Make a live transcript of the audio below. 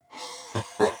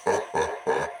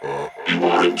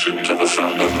Into the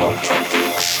sound of love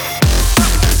trumpets.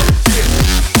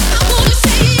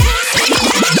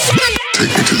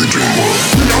 Take me to the dream world.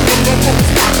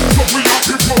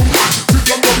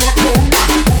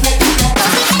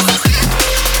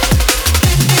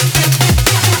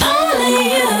 Only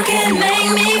you can make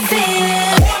me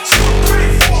feel. 1, 2,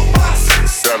 3, 4, 5,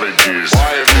 6, 7 years. Why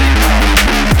have you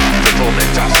the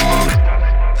moment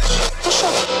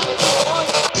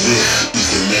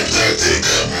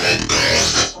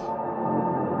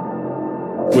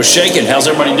We're shaking. How's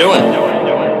everybody doing?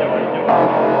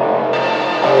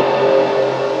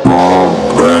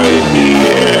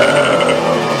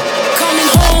 Coming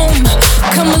home,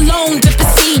 come alone to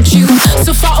beseech you.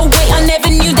 So far away, I never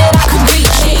knew that I could reach.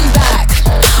 Hang back,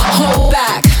 hold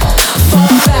back,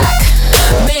 fall back.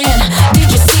 Man,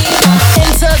 did you see?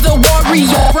 Enter the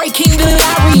warrior, breaking the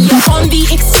barrier. On the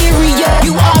exterior,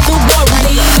 you are the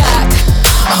warrior. Lean back,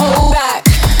 hold back,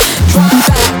 drop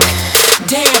back.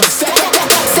 Damn, step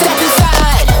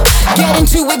inside, get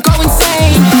into it, go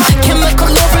insane. Chemical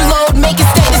overload, make it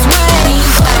stay this way. Lean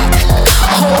back,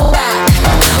 hold back,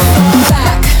 fall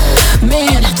back.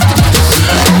 Man,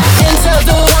 enter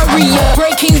the warrior,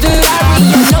 breaking the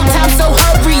barrier. No time, so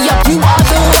hurry up, you are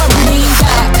the warrior. Lean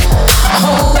back,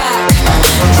 hold back,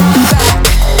 drop back.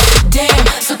 Damn,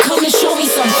 so come and show me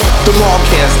something. The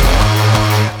Mobcast.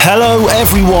 Hello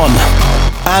everyone,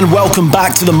 and welcome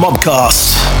back to the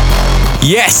Mobcast.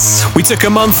 Yes, we took a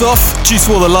month off due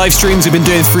to all the live streams we've been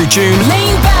doing through June,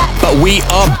 Lean back, but we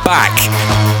are back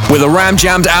with a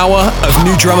ram-jammed hour of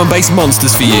new drum and bass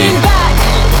monsters for you. lean back,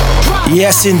 drop,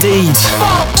 Yes indeed.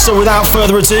 So without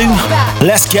further ado,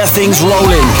 let's get things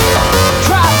rolling.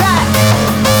 drop back,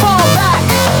 fall back,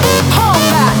 hold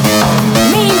back,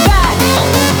 lean back,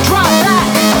 drop back,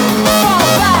 fall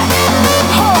back,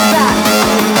 hold back.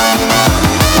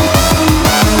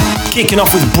 Kicking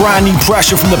off with brand new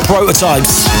pressure from the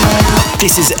Prototypes.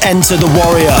 This is Enter the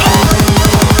Warrior.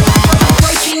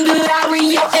 Breaking the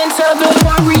barrier, enter the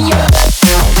warrior.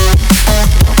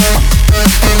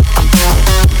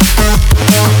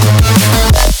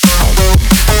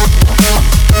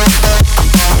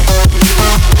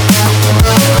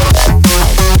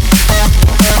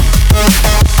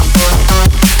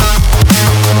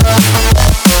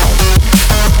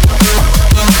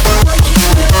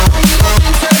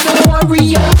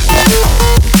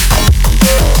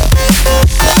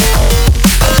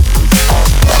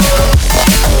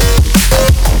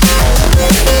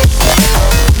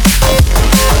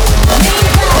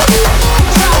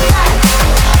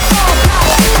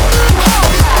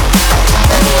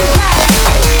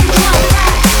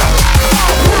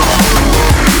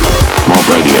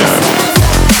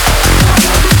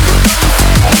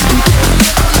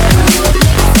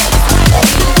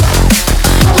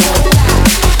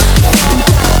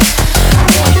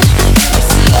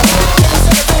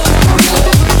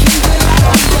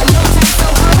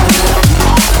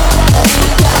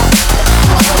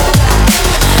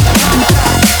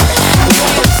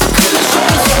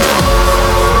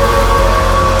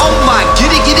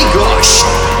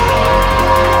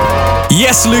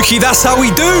 Yes, Lukey, that's how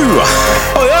we do.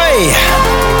 Oi oi!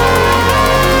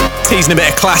 Teasing a bit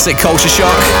of classic culture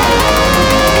shock.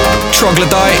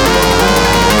 Troglodyte.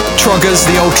 Troggers,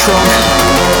 the old trog.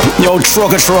 The old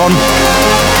Trogatron.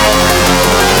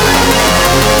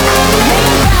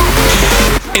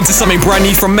 Into something brand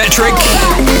new from Metric.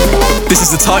 This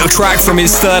is the title track from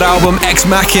his third album, Ex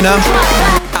Machina,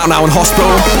 out now in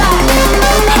Hospital.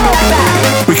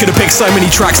 We could have picked so many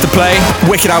tracks to play.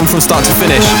 Wicked album from start to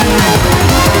finish.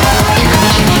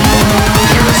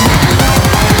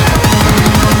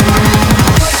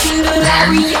 Breaking the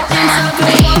barrier, enter the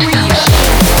warrior.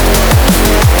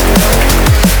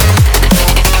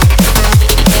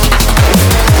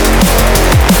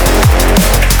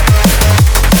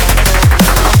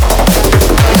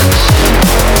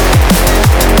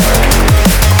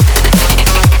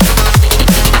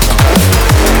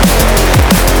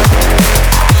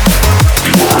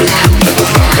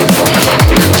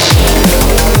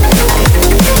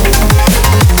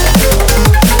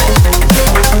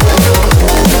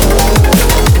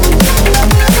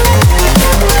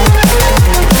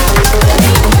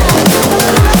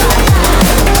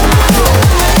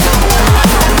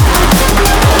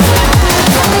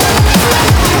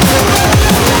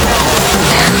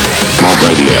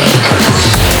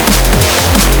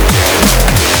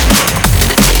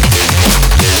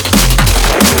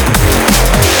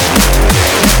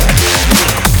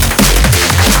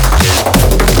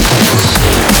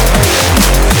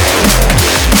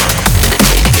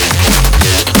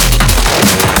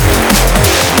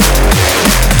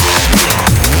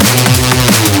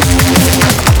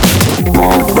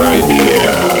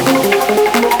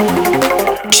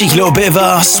 huge little bit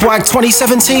of swag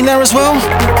 2017 there as well.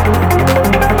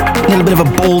 A little bit of a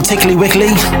ball tickly wickly.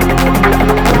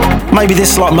 Maybe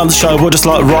this like month show we'll just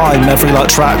like rhyme every like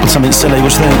track with something silly.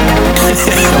 What do you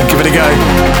think? I'll give it a go.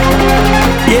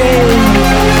 Yay!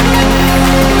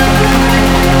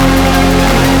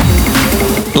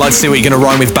 Like to see what you're going to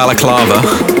rhyme with balaclava.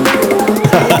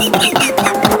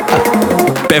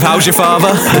 Bev, how's your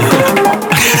father?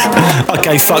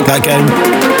 Okay, fuck that game.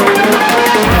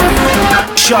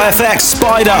 Shy FX,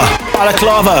 Spider,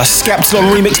 Balaclava, Skeptic on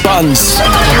remix buttons.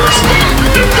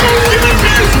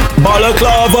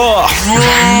 Balaclava!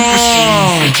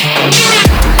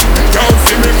 Can't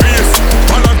see me face,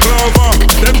 balaclava.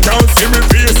 Them can't see me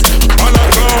face,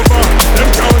 balaclava. Them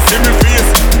can't see me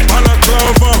face,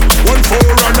 balaclava. 1 4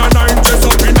 and a 9 dress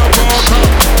up in a parka.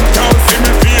 Can't see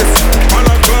me face,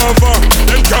 balaclava.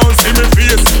 Them can't see me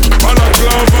face,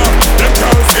 balaclava. Them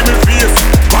can't see me face,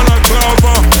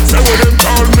 balaclava. Say what them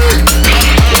call me.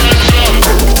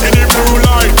 In the blue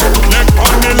light, neck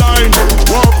on the line.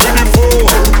 Walk with the 4,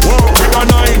 walk with a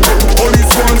 9.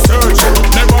 Police one search,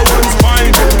 never one's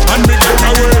mine. And me get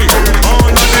away all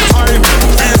of the time.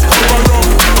 Face cover up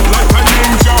like a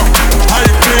ninja. High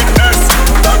grade S,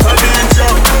 that's a ninja.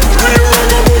 Real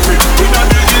ragamuffin in a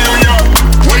the area.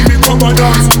 When me come and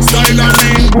dance, style and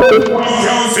mean.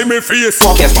 Can't see me face,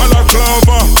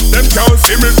 balaclava. Them can't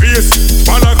see me face,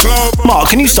 balaclava. Mark,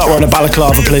 can you start wearing a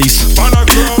balaclava, please?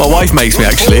 My wife makes me,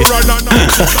 actually.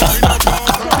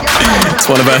 It's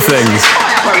one of her things.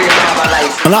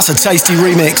 And that's a tasty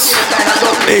remix.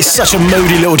 It's such a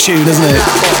moody little tune, isn't it?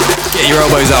 Get your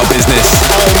elbows out, business.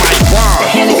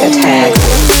 Panic attack.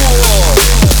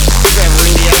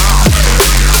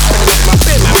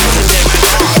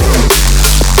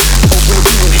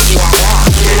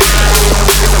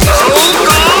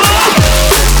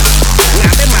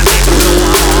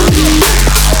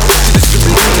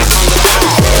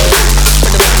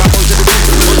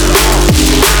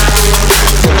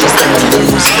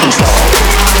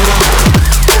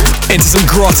 Into some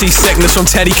grotty sickness from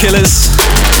Teddy Killers.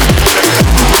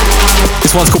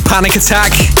 This one's called Panic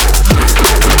Attack.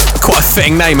 Quite a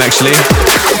fitting name, actually.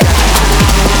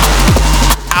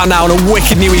 Out now on a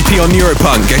wicked new EP on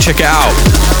Neuropunk. Go check it out.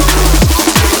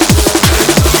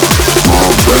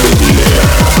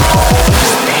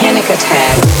 Panic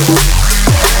attack.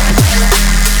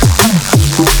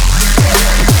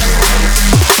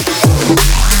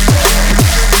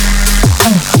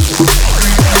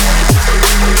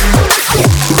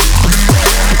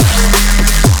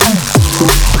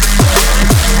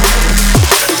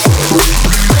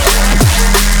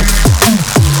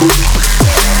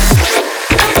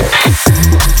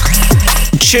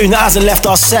 Tune that hasn't left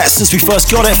our set since we first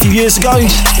got it a few years ago.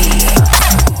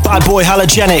 Bad Boy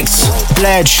Halogenics,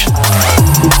 Bledge.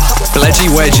 Bledgy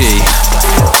Wedgie.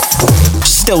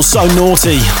 Still so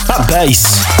naughty, that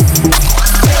bass.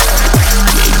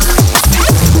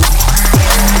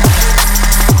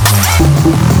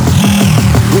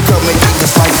 We come and get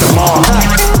just like the mob.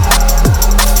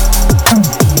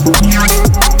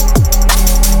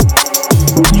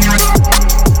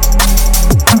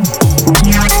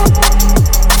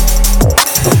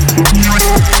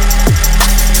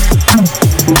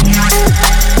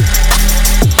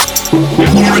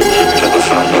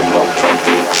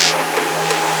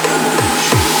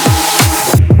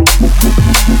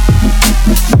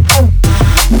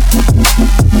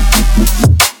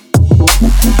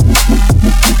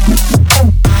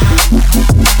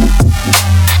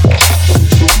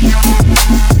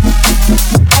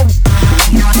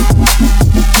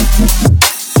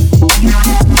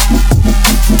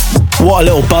 What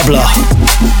a little bubbler.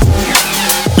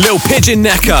 Little Pigeon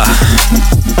Necker.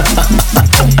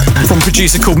 From a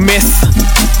producer called Myth,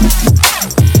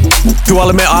 who I'll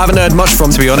admit I haven't heard much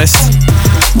from, to be honest.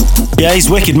 Yeah, he's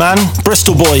wicked, man.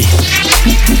 Bristol boy.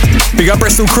 Big up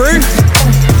Bristol crew.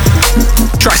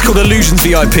 Track's called Illusions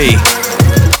VIP.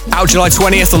 Out July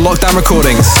 20th on Lockdown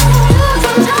Recordings.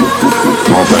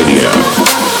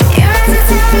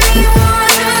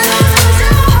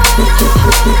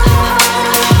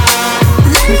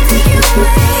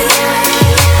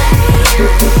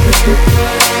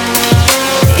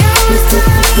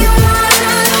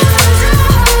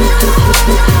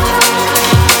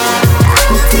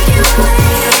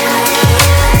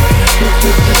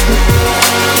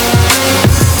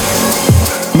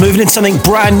 Moving into something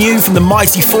brand new from the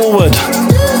Mighty Forward.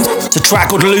 It's a track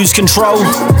called Lose Control,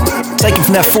 taken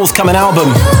from their forthcoming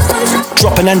album,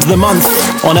 dropping end of the month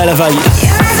on Elevate.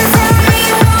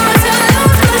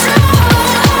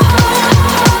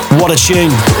 What a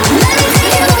tune.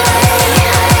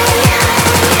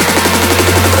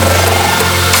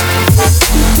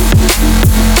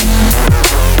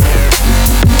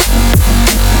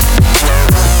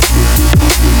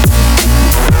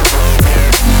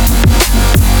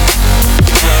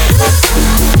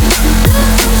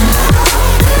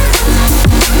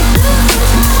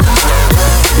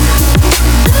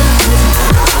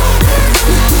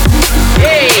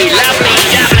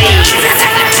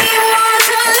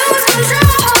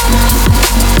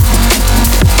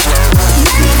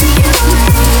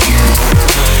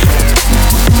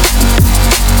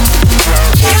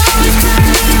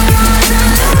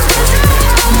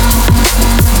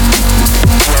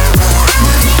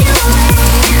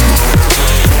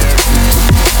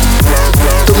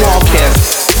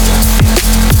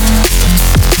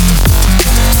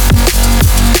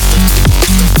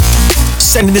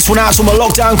 Sending this one out to my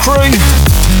lockdown crew.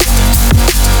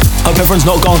 Hope everyone's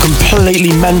not gone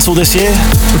completely mental this year.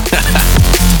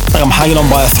 Like I'm hanging on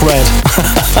by a thread.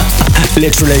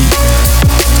 Literally.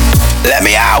 Let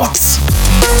me out!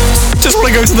 Just want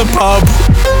to go to the pub.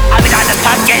 I'll be at the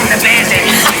pub getting the busy.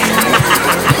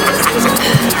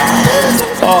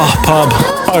 Oh, pub.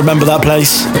 I remember that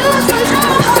place.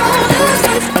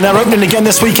 And they're opening again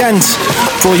this weekend.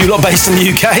 For all you lot based in the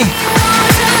UK.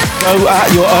 Go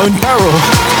at your own peril.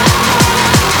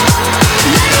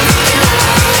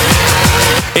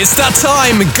 It's that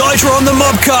time, guys, we're on the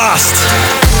Mobcast.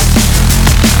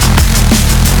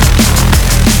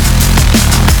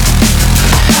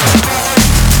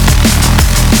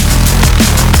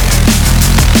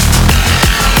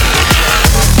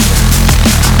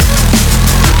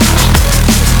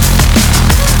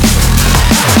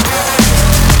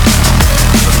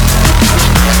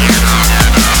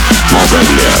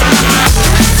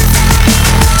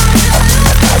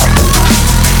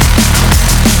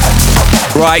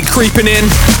 Right, creeping in,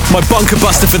 my bunker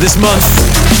buster for this month,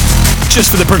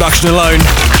 just for the production alone.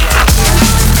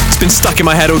 It's been stuck in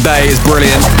my head all day, it's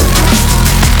brilliant.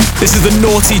 This is the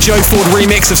naughty Joe Ford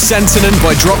remix of Sentinel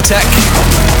by Drop Tech.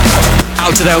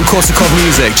 Out today on Korsakov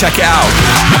Music, check it out.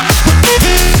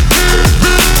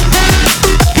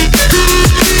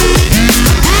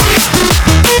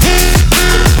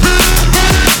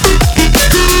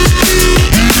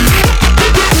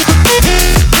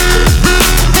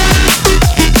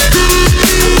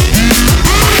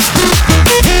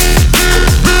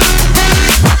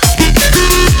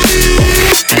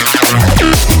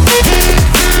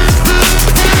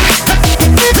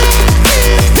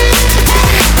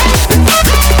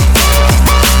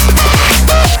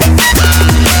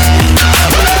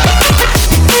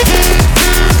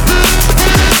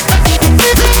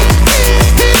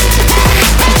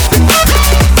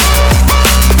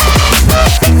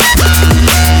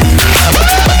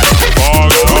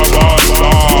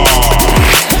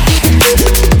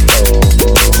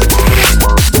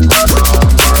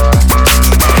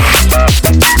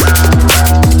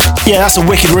 Yeah, that's a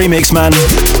wicked remix, man.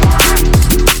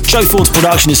 Joe Ford's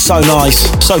production is so nice,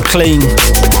 so clean.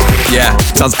 Yeah,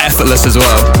 sounds effortless as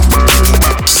well.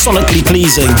 Sonically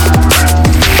pleasing.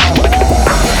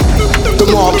 The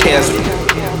Mobcast.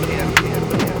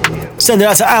 Send it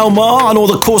out to Almar and all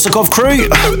the Korsakov crew.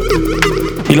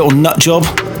 You little nut job.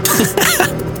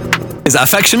 Is that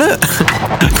affectionate?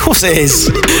 Of course it is.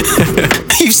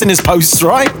 You've seen his posts,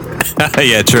 right?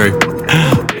 Yeah, true.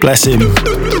 Bless him.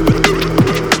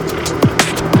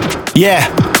 Yeah,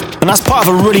 and that's part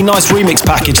of a really nice remix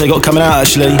package they got coming out,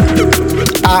 actually.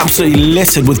 Absolutely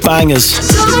littered with bangers.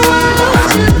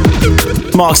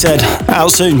 Mark said,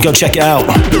 out soon, go check it out.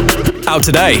 Out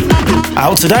today.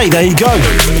 Out today, there you go.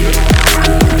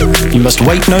 You must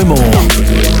wait no more.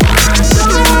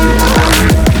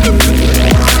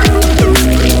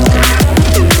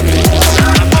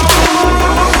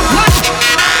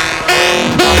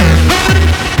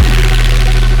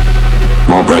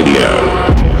 Mob Radio.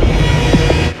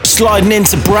 Sliding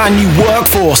into brand new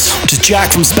Workforce to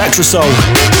Jack from Spectrasol.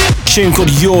 Tune called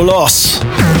Your Loss.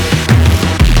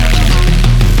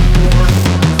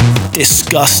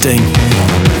 Disgusting.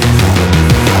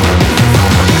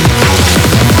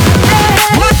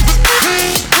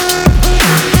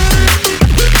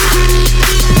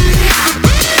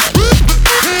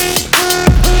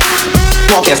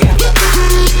 Mobcast.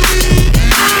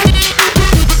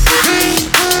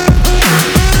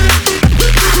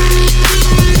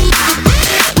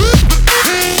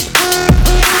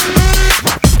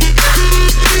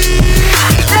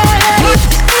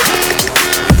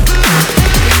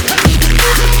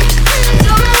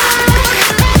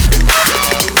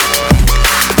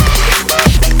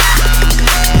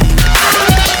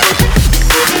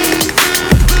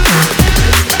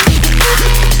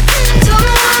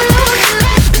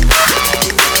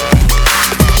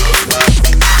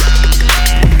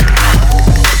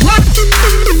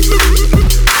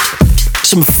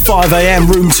 Some 5 a.m.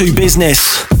 room 2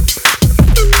 business.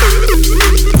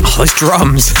 Oh, those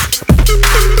drums.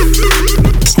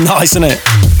 It's nice, isn't it?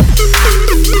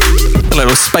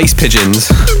 Little space pigeons.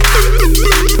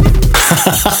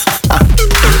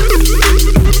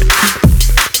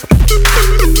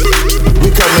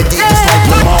 We coming deep just like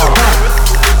the mob.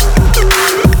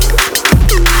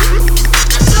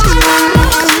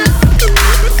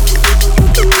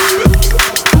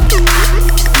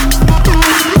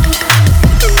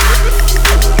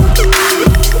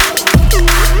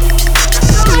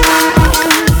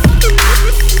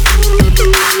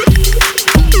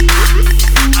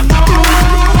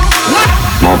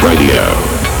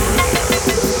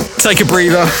 take a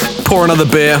breather, pour another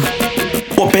beer.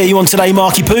 What beer you on today,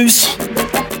 Marky Poos?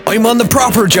 I'm on the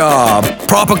proper job.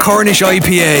 Proper Cornish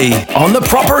IPA. On the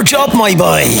proper job, my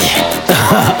boy.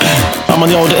 I'm on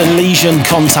the old Elysian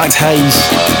Contact Haze.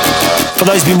 For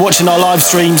those who've been watching our live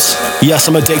streams, yes,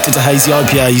 I'm addicted to hazy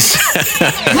IPAs.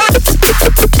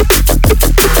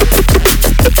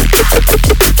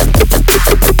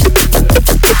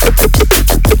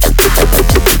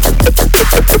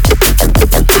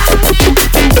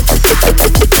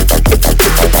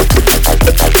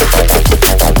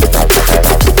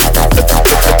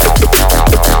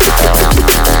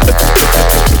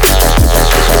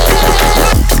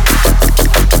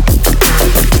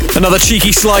 Another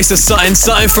cheeky slice of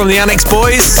something from the Annex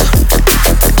Boys.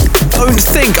 Don't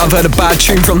think I've heard a bad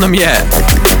tune from them yet.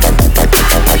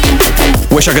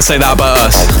 Wish I could say that about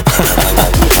us.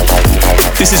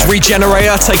 This is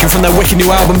Regenerator, taken from their wicked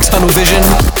new album Tunnel Vision,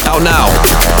 out now.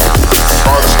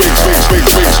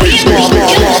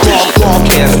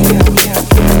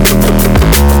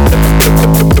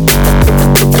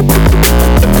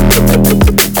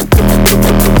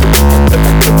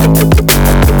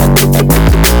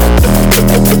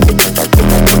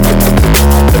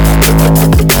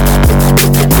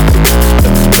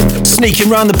 Sneaking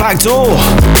round the back door.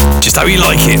 Just how you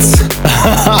like it.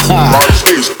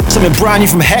 Something brand new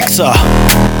from Hector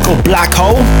called Black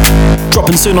Hole.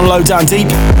 Dropping soon on Low Down Deep.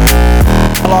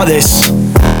 I like this.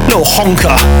 Little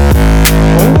honker.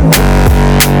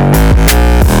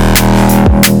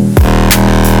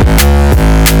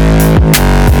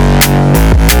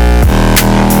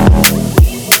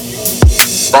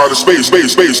 Outer space,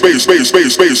 space, space, space, space,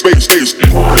 space, space, space, space.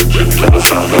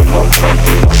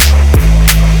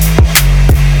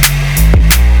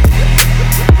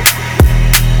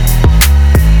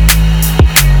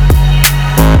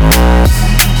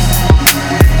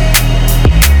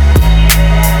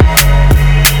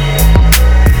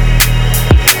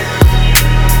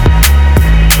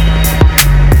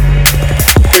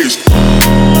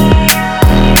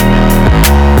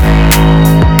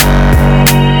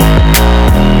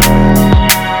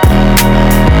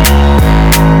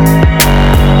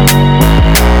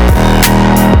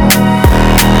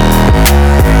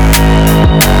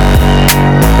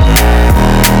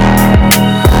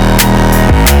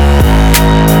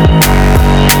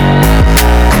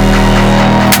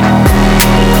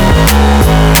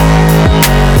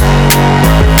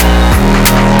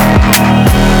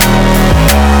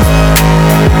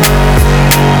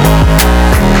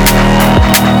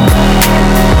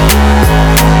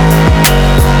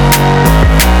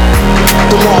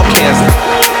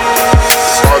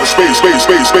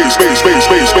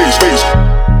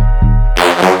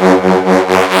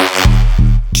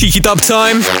 Cheeky dub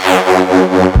time.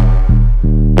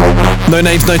 No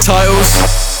names, no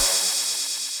titles.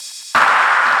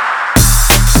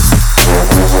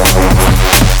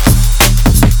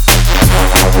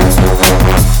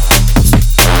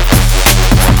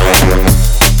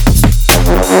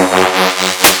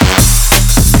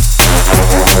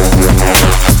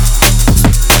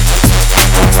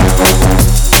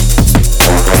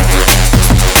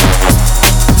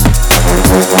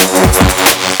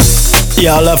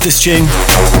 Yeah, I love this tune.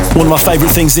 One of my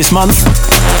favourite things this month.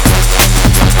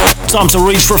 Time to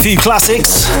reach for a few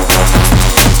classics.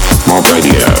 Mob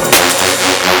Radio.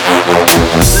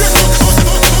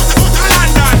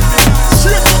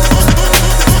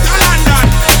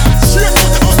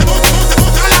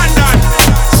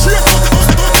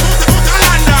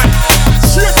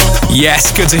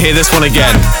 Yes, good to hear this one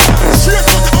again.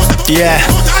 Yeah,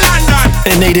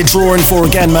 it needed drawing for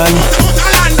again, man.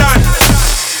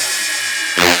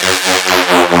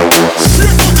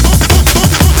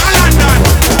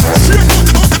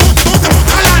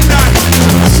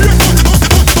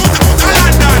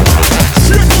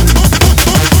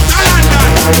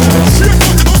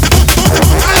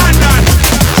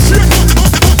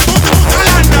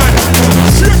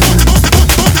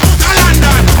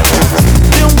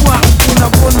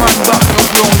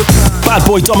 Bad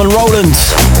boy Dom and Roland,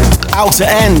 Outer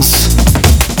Ends.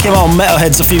 Came out on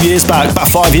Metalheads a few years back, about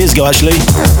 5 years ago actually.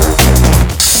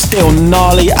 Still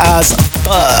gnarly as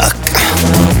fuck.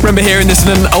 Remember hearing this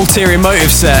in an Ulterior Motive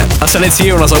set. I sent it to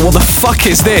you and I was like, what the fuck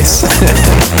is this?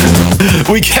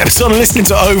 We kept on listening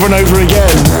to it over and over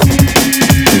again.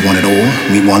 We want it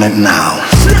all, we want it now.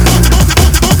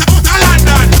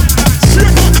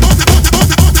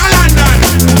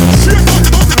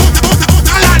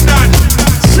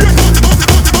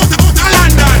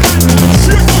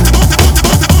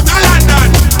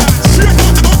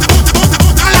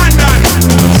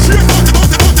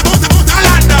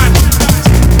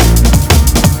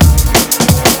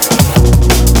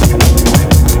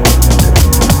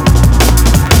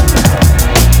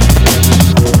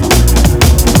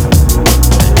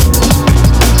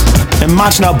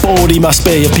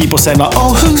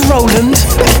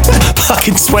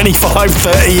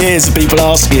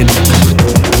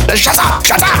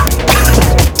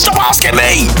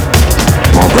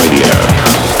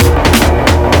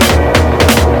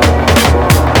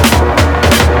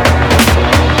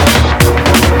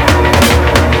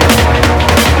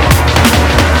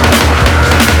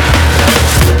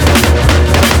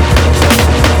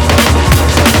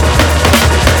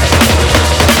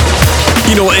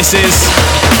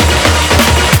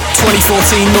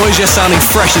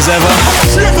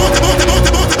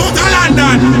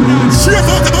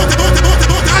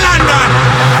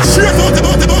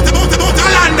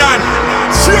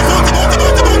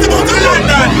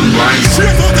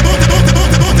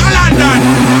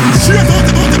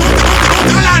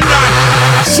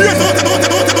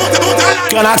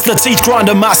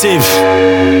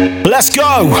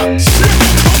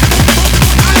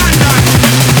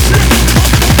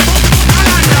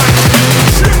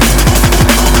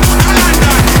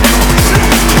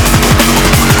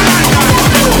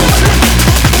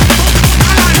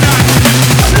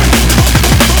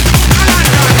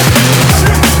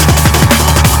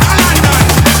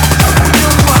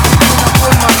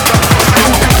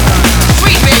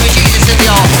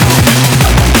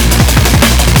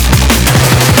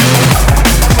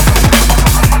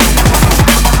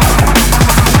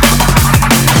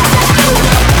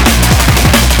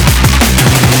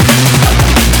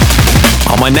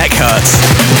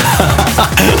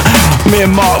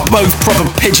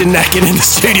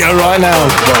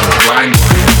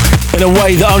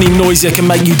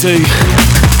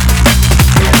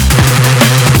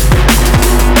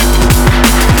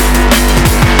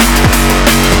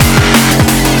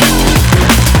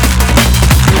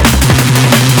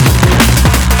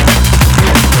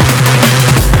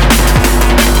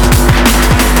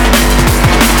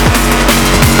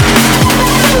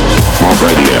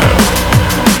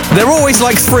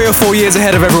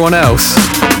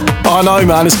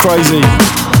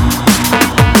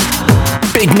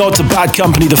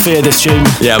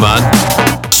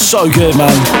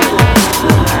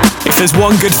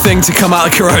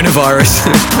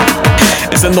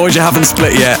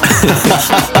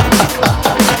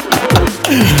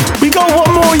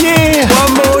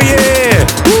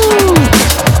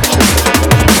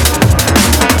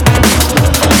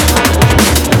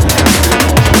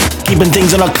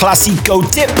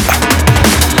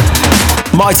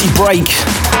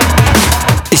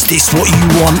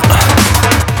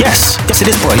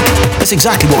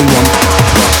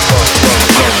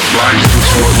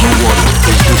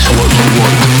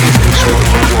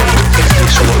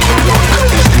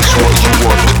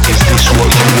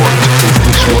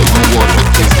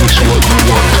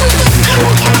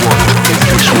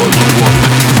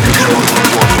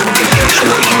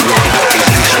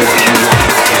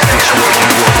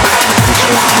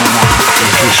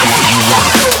 what you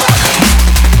want?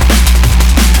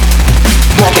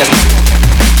 Mobcast.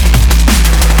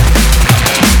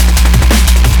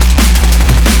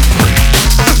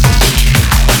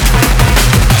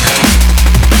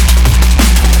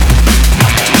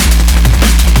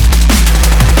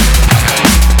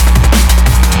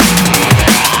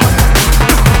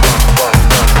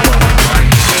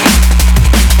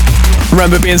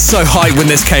 Remember being so hyped when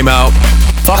this came out.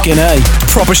 Fucking A.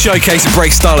 Proper showcase of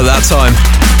break style at that time.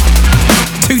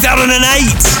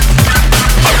 2008!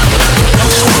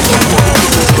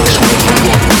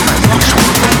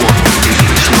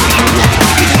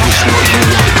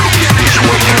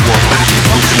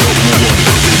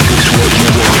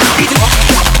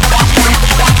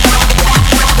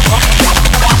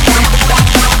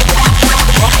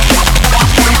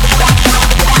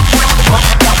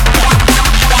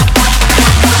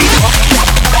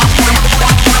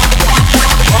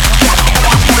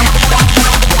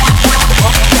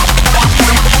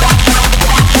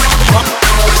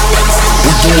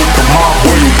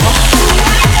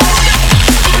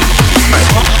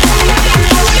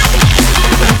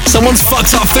 Someone's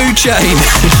fucked up food chain.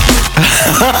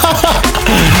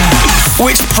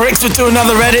 Which pricks would do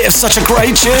another edit of such a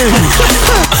great tune?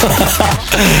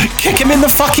 Kick him in the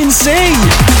fucking sea!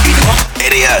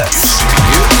 Idiots!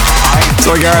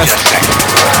 Sorry, Gareth.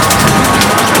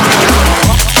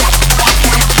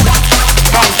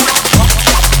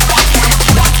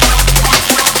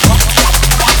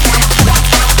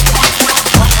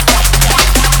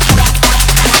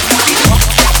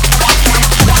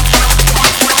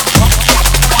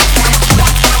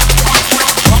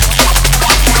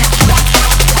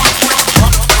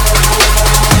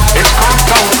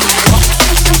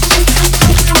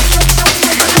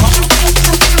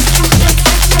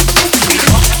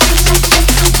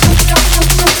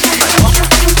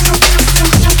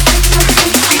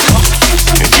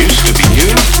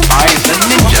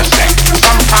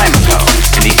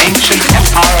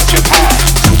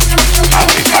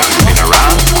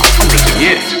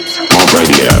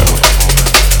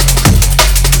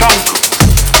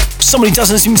 Somebody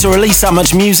doesn't seem to release that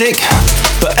much music,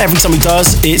 but every time he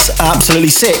does, it's absolutely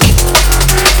sick.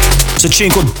 It's a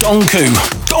tune called Donku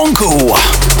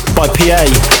by PA.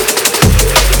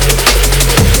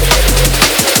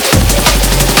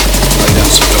 Lay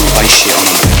down some little bass shit on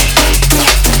them.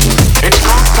 It's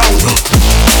called Donku.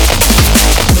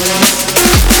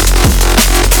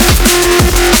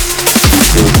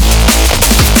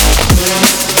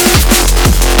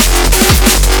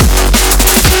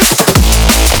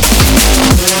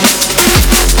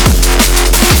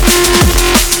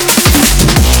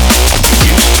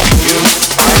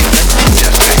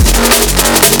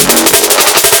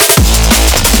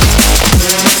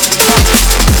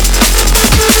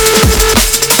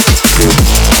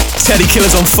 Teddy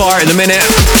Killer's on fire at the minute.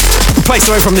 We played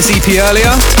something from this EP earlier.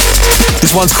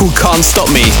 This one's called Can't Stop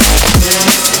Me.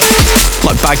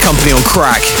 Like Bad Company on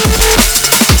crack.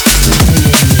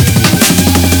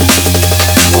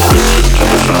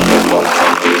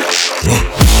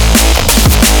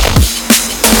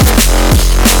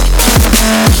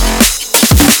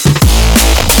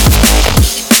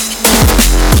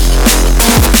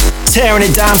 Tearing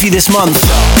it down for you this month.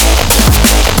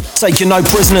 Taking no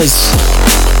prisoners.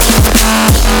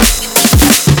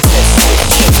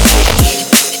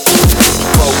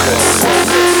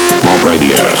 Mob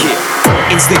Radio.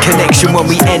 Instant connection when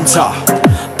we enter.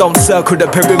 Don't circle the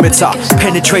perimeter,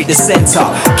 penetrate the center.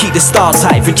 Keep the style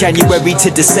tight from January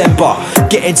to December.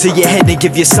 Get into your head and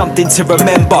give you something to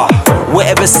remember.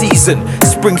 Whatever season,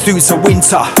 spring through to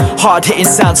winter. Hard hitting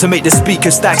sound to make the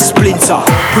speaker stack splinter.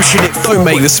 Pushing it Don't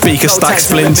make the speaker stack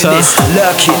splinter.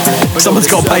 Lurking. Someone's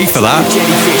got to pay for that.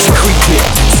 Jellyfish creeping,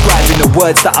 scribing the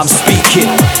words that I'm speaking.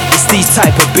 It's these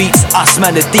type of beats, us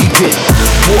man are deep in.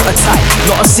 Watertight,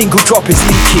 not a single drop is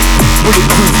leaking.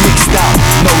 Bulletproof mixed out,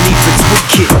 no need for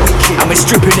tweaking. And we're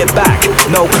stripping it back,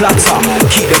 no clutter.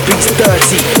 Keep the beats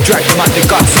dirty, drag them out the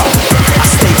gutter. I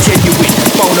stay genuine,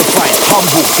 bona fide,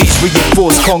 humble. These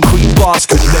reinforced concrete bars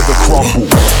could never crumble.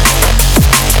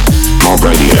 Mob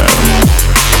Radio.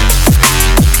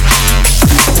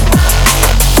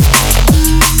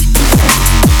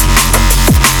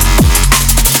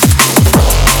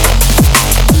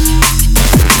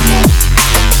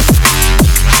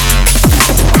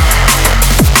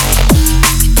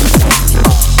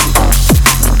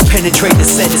 Penetrate the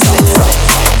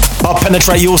center. I'll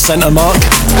penetrate your centre, Mark.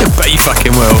 I bet you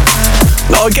fucking will.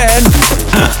 Not again.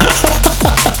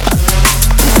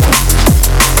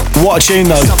 What a tune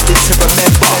though. Something to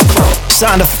remember.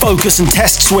 Sound of Focus and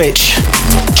Test Switch.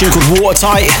 Tune called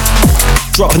Watertight.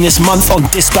 Dropping this month on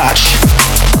Dispatch.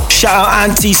 Shout out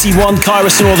Ant, TC1,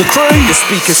 Kairos and all the crew. The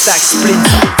speaker stack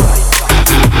splinter.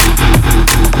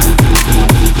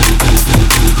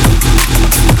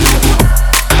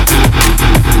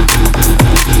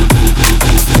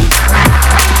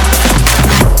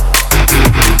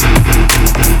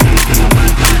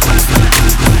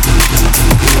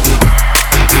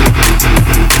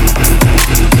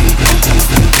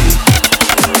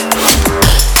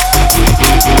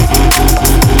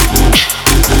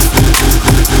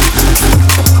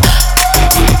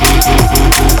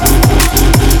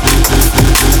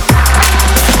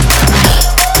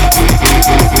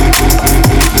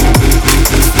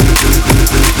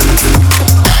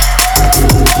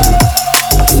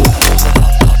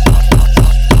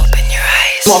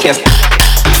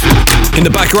 In the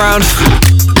background,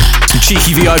 some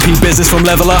cheeky VIP business from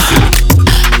Leveler.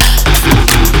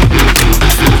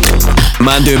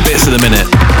 Man doing bits at the minute.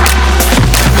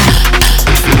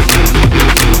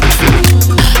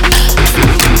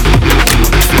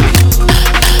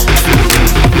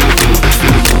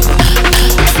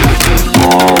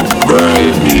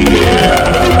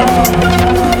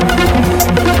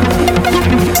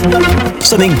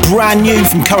 Something brand new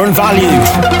from Current Value.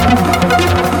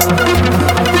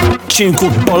 Tune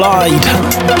called Bolide,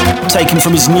 taken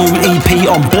from his new EP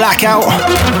on Blackout.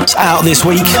 It's out this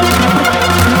week.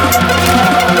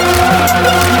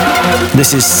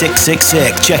 This is Sick Sick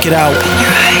Sick. Check it out.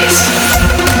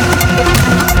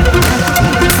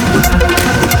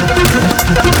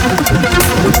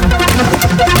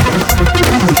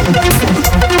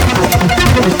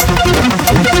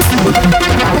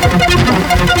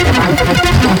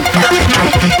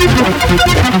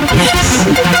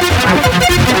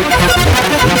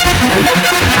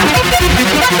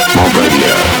 Mob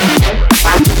Radio.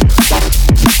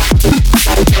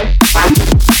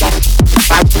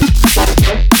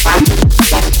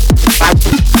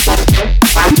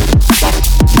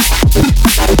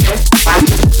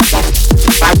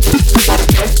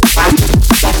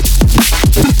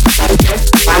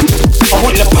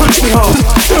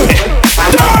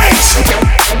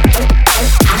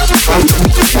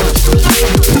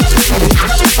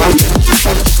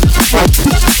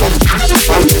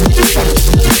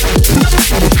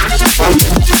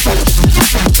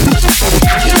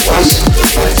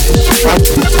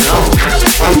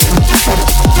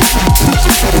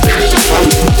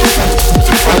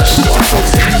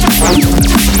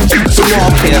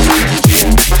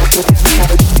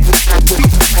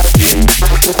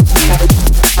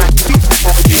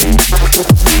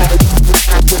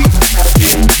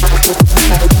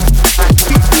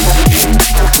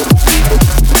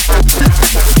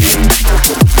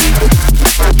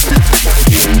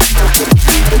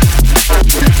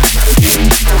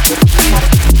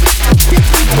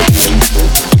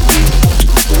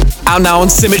 Out now on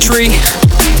Symmetry.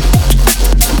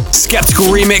 Skeptical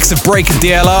remix of Break and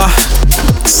DLR.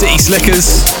 City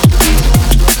Slickers.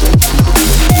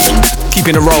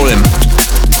 Keeping it rolling.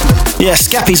 Yeah,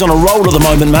 Skeppy's on a roll at the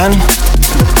moment, man.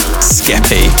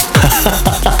 Skeppy.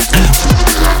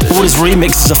 All his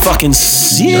remixes are fucking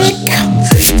sick.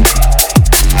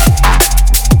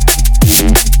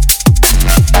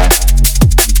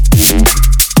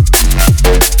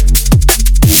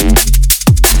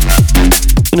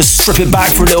 Gonna strip it back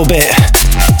for a little bit.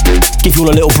 Give you all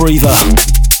a little breather.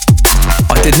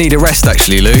 I did need a rest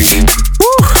actually, Luke.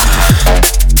 Woo.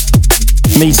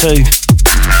 Me too.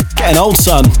 Getting old,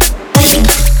 son.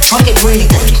 Try it really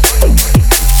good.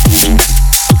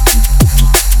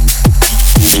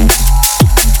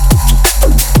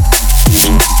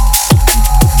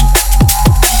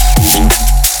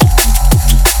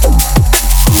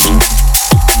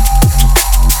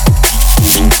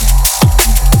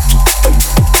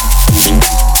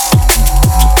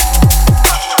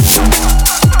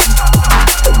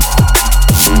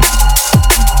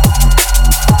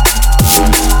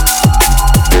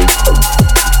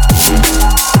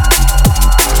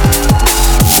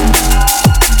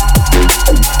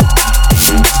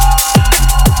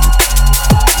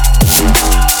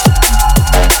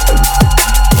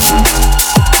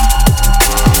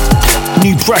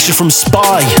 New pressure from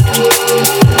Spy.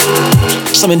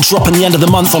 Something dropping the end of the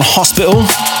month on Hospital.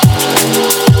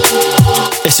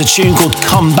 It's a tune called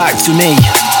Come Back to Me.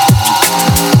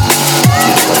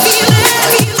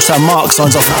 That's how Mark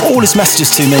signs off all his messages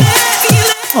to me.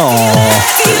 Aww,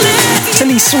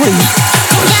 silly sweet.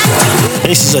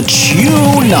 This is a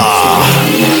tuner.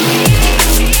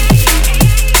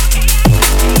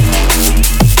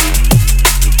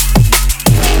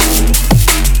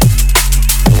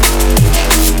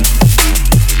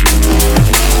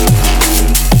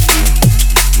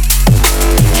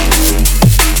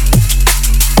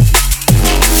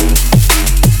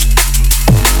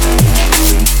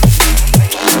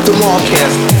 The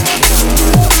Mobcast.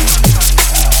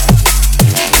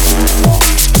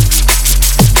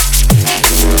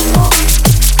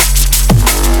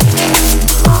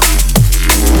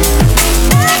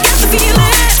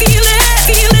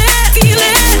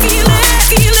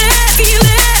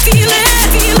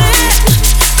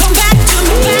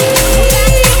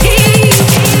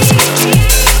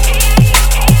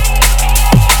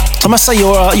 I must say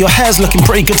your hair's looking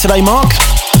pretty good today, Mark.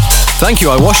 Thank you,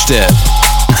 I washed it.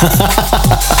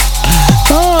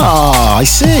 Ah, I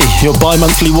see. Your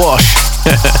bi-monthly wash.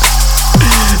 I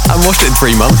haven't washed it in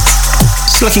 3 months.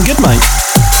 It's looking good, mate.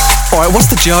 Alright, what's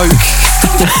the joke?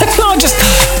 No, just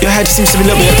your hair just seems to be a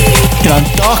little bit,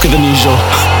 darker than usual.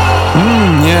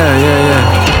 Yeah.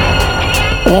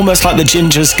 Almost like the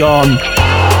ginger's gone.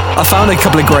 I found a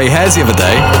couple of grey hairs the other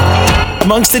day.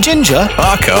 Amongst the ginger?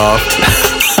 Fuck off.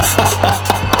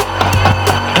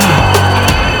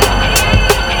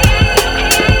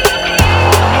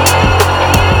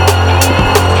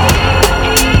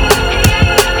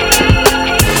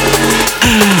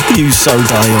 You so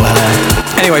dye your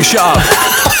hair. Anyway, shut up.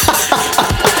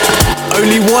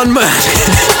 Only one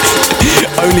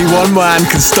man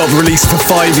can stop release for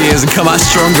 5 years and come out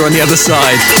stronger on the other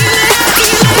side.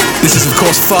 This is of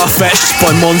course Far-Fetched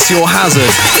by Monsieur Hazard.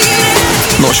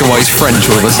 Not sure why he's French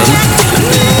all of a sudden.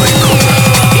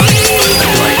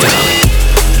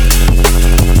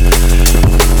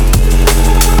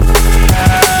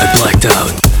 I blacked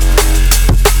out.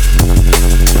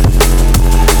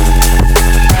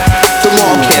 The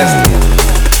Mobcast.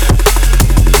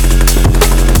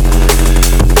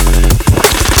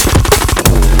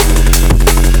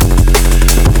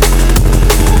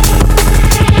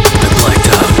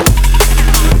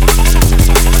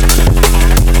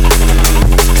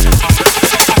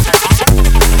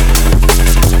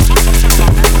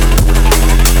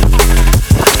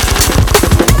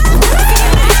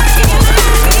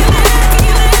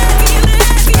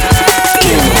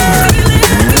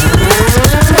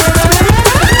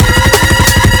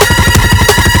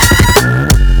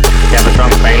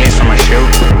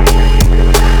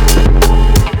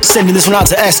 Sending this one out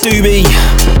to S. Doobie,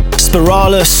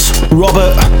 Spiralis,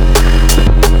 Robert,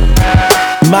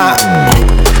 Matt,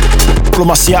 all of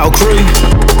my Seattle crew.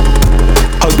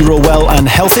 Hope you're all well and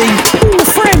healthy. Ooh,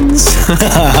 friends.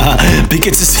 Be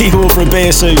good to see you all for a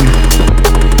beer soon.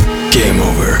 Game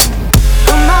over.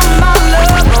 Come on, my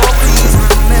love, oh, please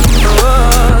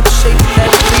remember the shape that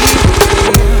we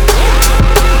feel.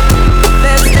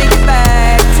 Let's take it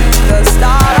back to the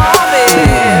start of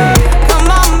it. Come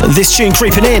on, This tune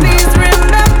creeping in. please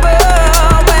remember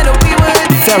when we were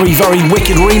Very, very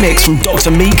wicked remix from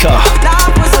Dr. Mika.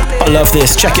 I love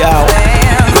this. Check it out.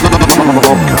 I'm a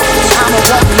walking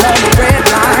on the red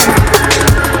line,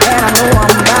 and I know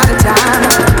I'm out of time,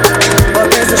 but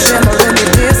there's a shimmer in the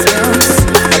distance,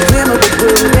 a glimmer that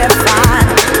will get fine.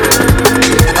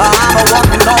 I'm a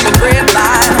walking on the red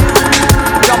line,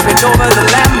 jumping over the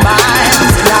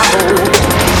landmines, and I hope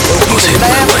we'll keep it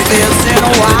laugh like this in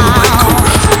a while.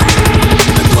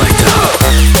 I blacked out.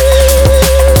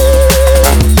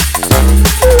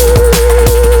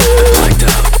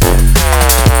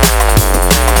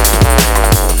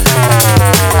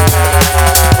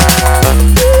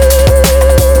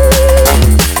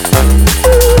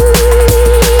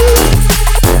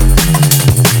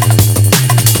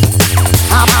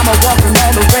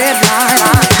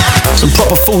 Some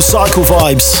proper full cycle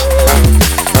vibes.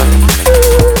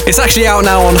 It's actually out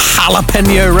now on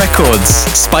Jalapeno Records.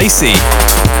 Spicy.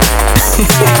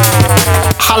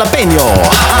 Jalapeno.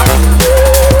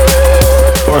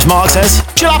 Or as Mark says,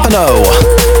 jalapeno.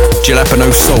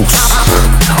 Jalapeno sauce.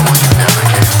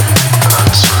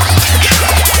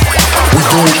 We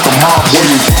go the mob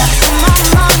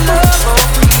way.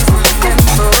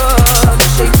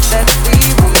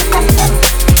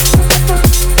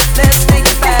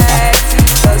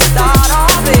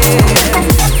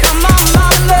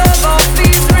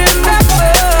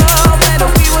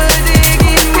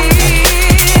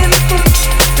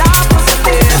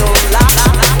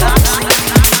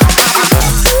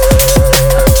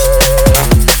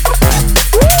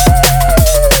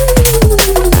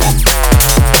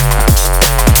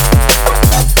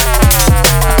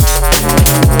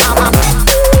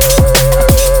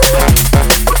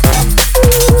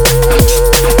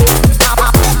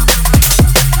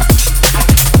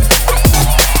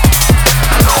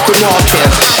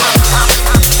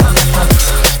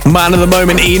 Man of the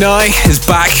moment Enei is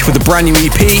back with a brand new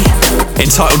EP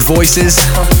entitled Voices.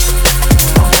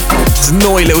 It's a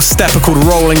naughty little stepper called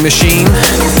Rolling Machine.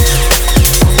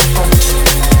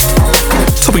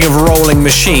 Talking of rolling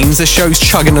machines, the show's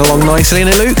chugging along nicely,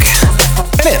 innit, Luke?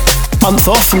 In it. Month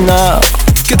off and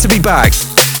Good to be back.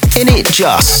 in it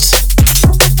just.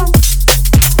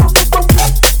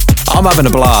 I'm having a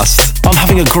blast. I'm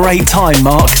having a great time,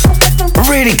 Mark. A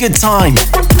really good time.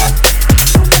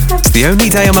 It's the only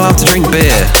day I'm allowed to drink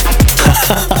beer.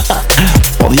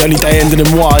 Well, the only day ending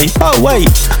in Y. Oh, wait.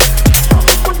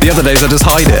 The other days I just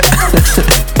hide it.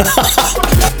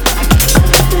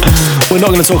 We're not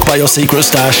going to talk about your secret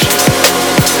stash.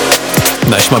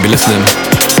 No, she might be listening.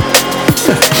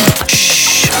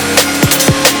 Shh.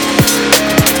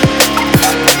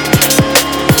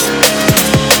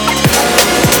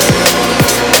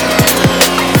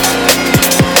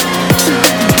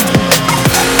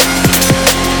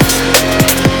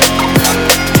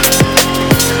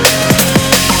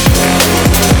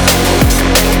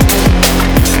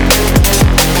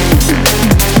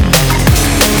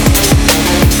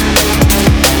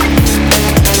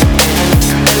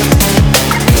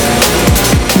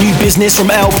 Business from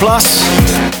L Plus,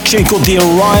 tune called The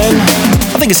Orion.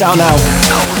 I think it's out now.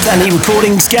 Danny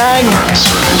Recordings gang.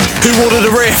 Who ordered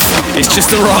a riff? It's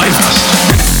just arrived.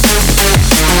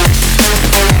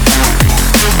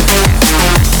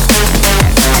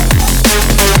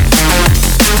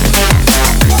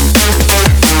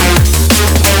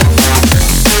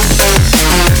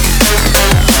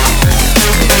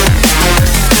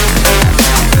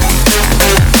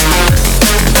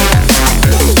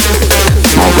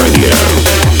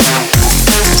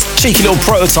 Cheeky little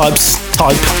prototypes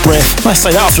type riff. I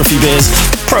say that after a few beers.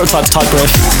 Prototypes type riff.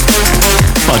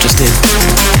 I just did.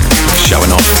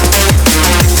 Showing off.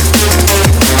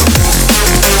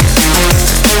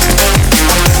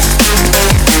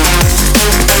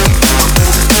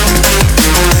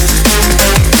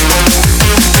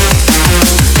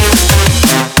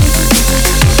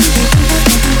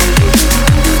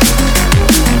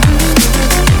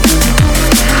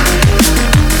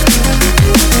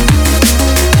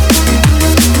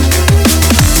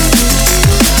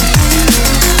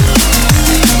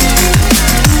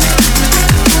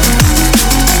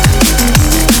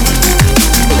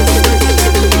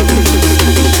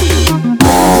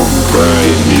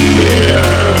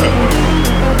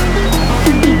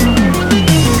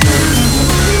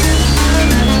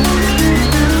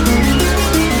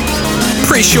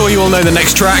 Pretty sure you all know the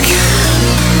next track.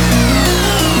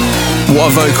 What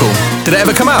a vocal. Did it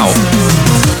ever come out?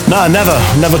 No, never.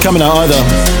 Never coming out either.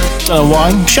 Don't know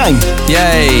why. Shame.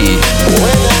 Yay.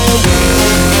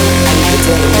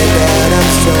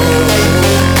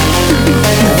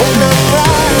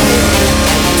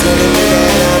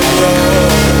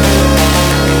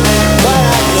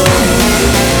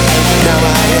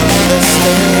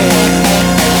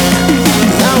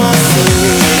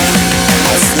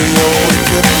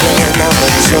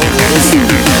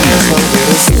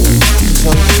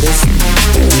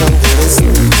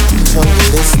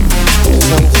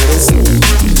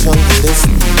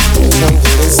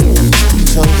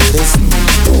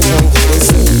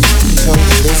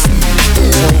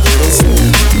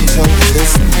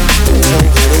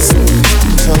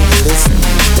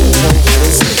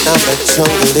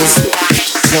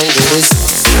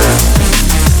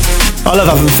 I love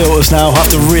having filters now. I have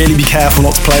to really be careful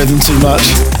not to play with them too much.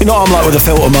 You know what I'm like with a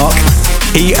filter, Mark?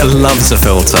 He loves a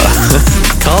filter.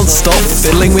 Can't stop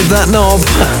fiddling with that knob.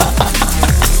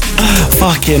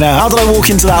 Fucking hell. How did I walk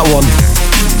into that one?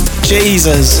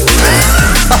 Jesus.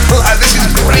 This is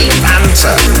great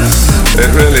banter. It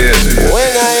really is.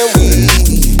 When I am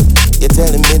weak, you're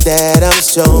telling me that I'm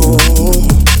strong.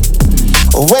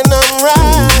 When I'm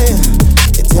right,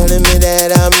 you're telling me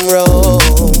that I'm wrong.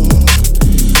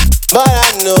 But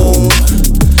I know,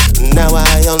 now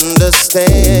I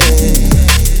understand.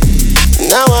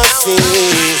 Now I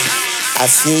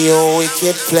see your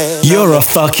wicked plan. You're a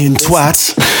fucking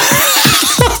twat.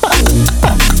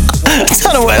 I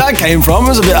don't know where that came from. It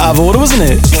was a bit out of order, wasn't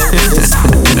it?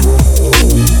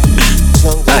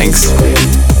 Thanks.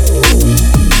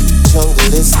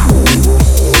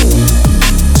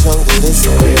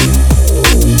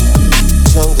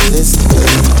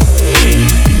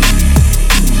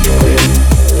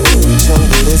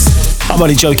 I'm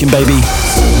only joking, baby.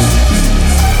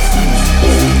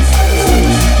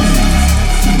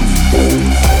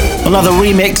 Another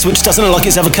remix which doesn't look like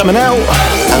it's ever coming out.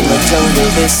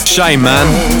 Shame, man.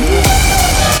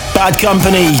 Bad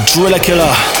Company, Driller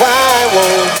Killer.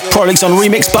 Products on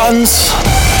remix buttons.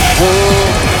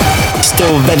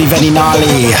 Still very, very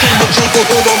gnarly.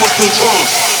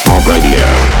 Mob Radio.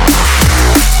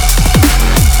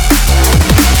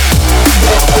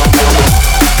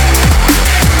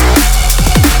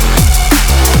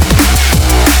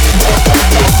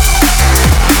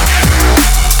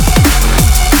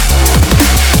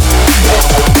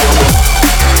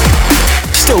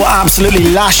 Still absolutely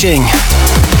lashing.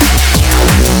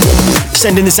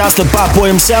 Sending this out to the bad boy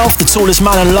himself, the tallest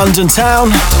man in London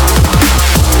town.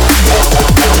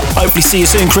 Hopefully see you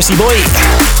soon, Chrissy boy.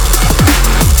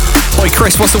 Oi,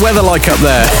 Chris, what's the weather like up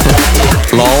there?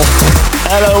 Lol.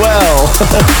 LOL.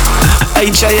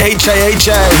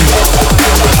 H-A-H-A-H-A.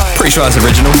 Pretty sure that's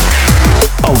original.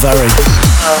 Oh, very.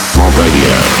 Mob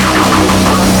Radio.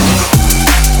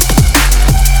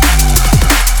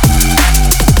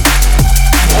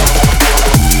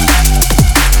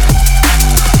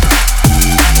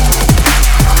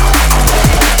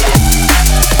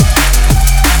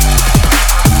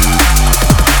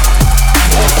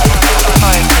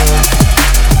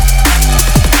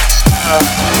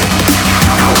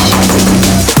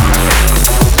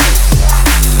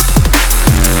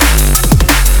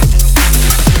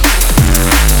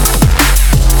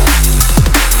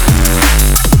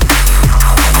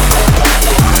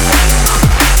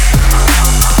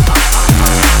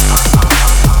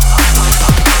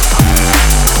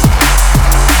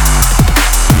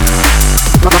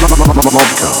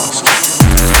 Mobcast.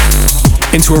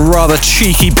 Into a rather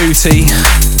cheeky booty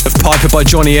of Piper by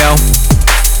Johnny L.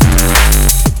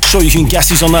 Sure you can guess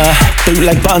who's on the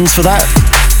bootleg buttons for that.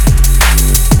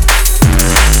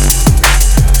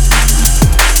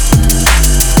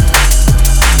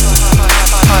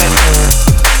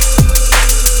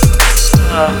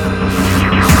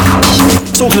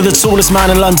 Talking to the tallest man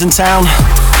in London town,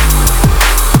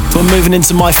 we're moving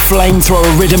into my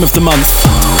flamethrower rhythm of the month.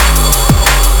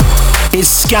 It's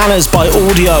Scanners by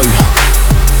Audio.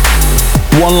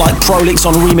 One like Prolix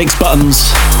on remix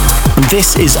buttons. And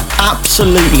this is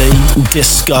absolutely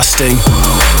disgusting.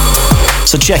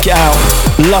 So check it out.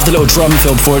 Love the little drum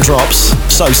fill before it drops.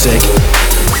 So sick.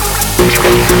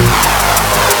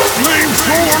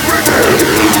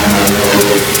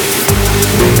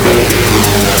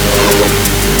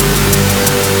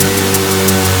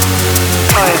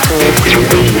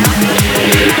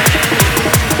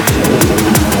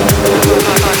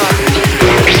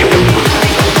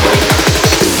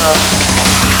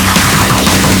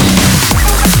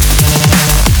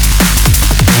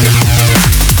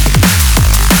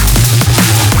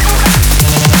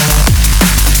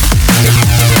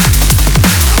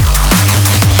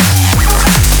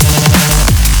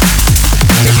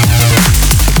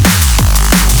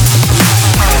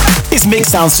 mix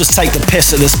sounds just take the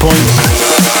piss at this point.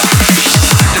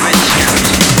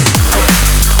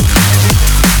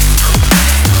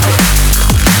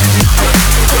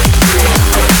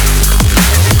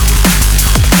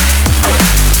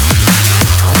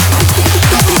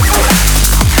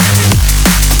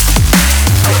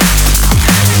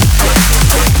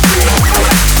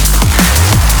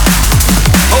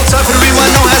 Hold tight for the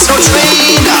rewind, no has no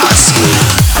trainers.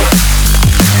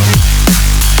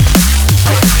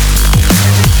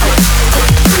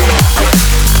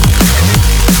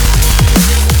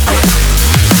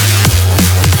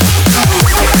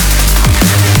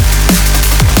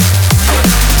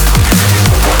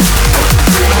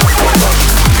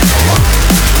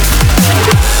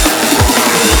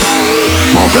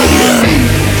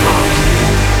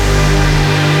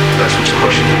 That's what's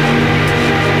pushing you.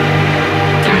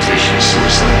 Imitation is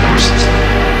suicide, narcissism.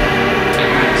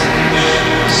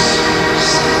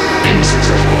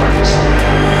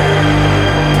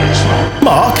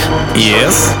 Mark?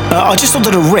 Yes? I just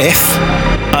ordered a riff.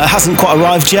 It hasn't quite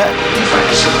arrived yet.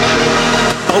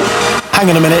 Oh, hang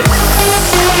on a minute.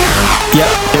 Yep,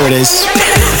 here it is.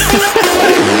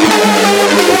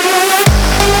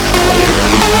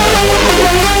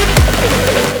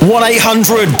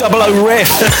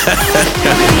 1-800-00-RIFF.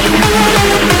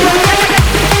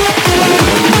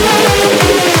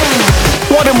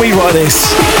 Why don't we write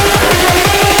this?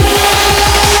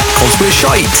 Cause we're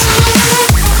shite.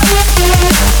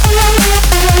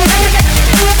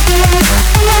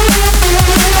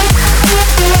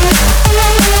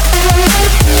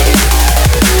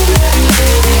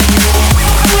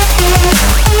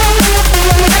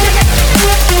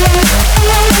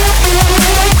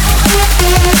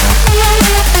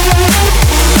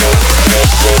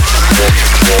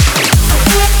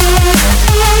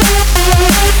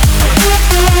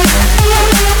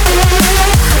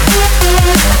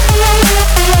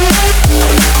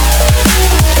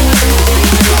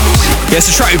 Yeah, it's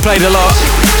a track we played a lot.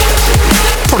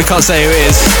 Probably can't say who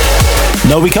it is.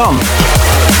 No, we can't.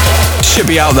 Should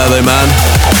be out there though, man.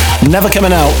 Never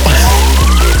coming out.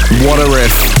 What a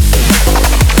riff.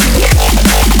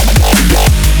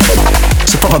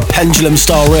 It's a proper pendulum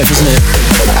style riff, isn't it?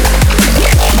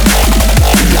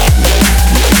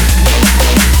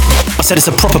 I said it's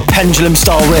a proper pendulum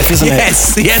style riff, isn't it?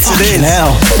 Yes, it is.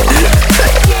 Now,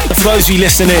 for those of you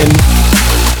listening in,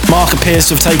 Mark appears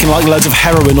to have taken like loads of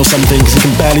heroin or something because he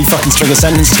can barely fucking string a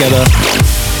sentence together.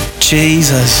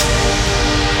 Jesus.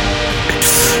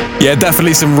 Yeah,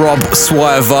 definitely some Rob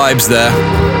Swire vibes there.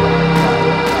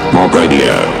 Mob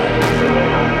Radio.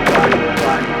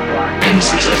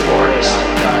 Innocence of wars.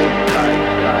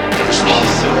 It was me.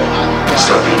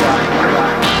 Stopping.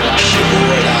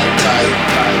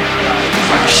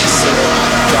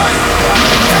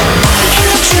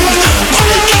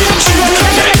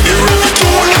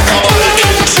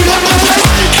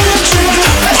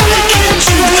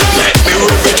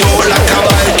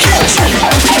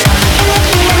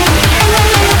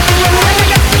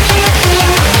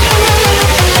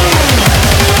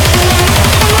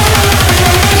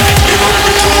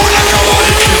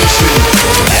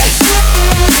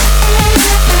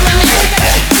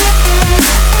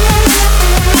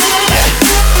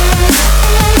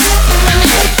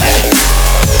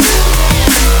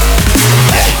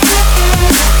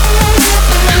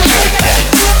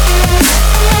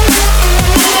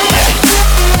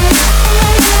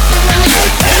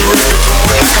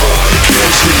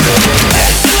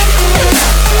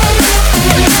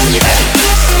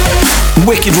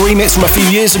 Wicked remix from a few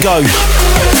years ago.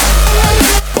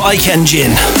 Bike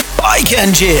Engine. Bike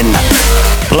Engine.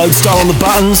 Lodestar on the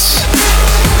buttons.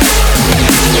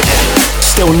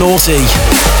 Still naughty.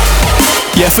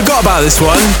 Yeah, forgot about this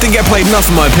one. Didn't get played enough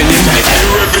in my opinion.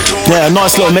 Yeah,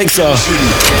 nice little mixer.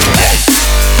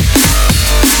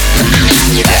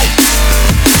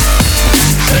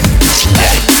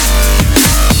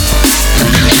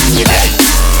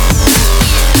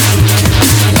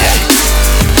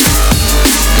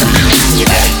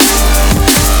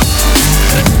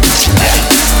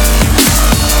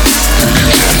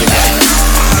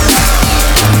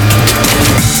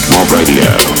 Mob Radio.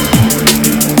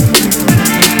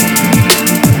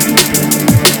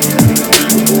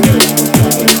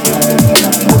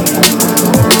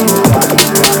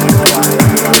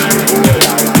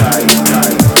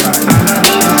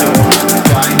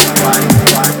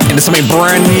 Into something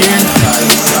brand new.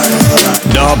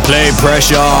 Dub play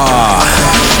pressure.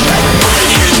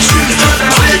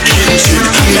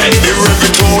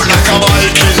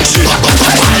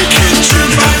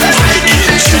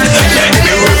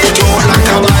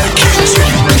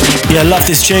 Yeah, love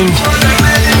this tune.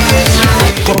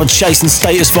 Proper chasing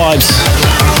status vibes.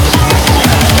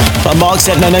 Like Mark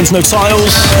said, no names, no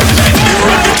titles.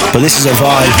 But this is a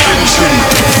vibe.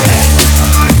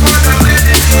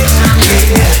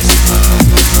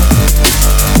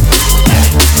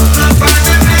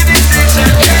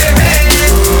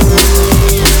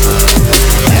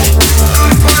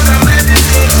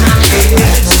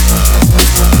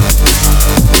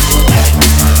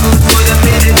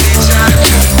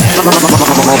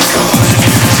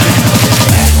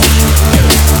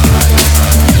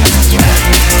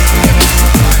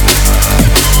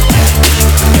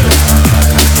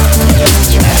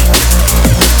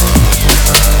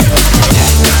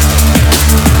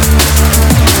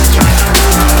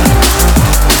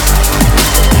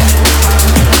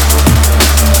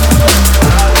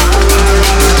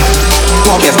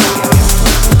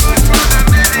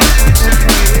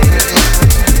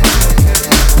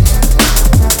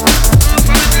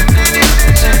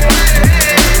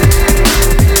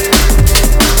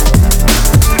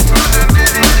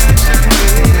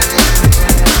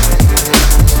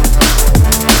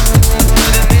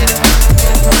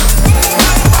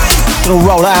 Gonna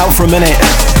roll it out for a minute.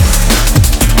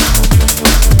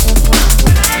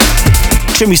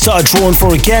 Tune we started drawing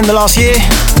for again the last year.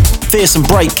 Fearsome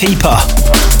Break Keeper.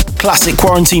 Classic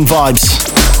quarantine vibes.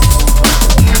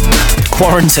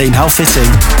 Quarantine, how fitting.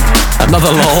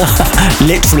 Another lol.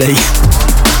 Literally.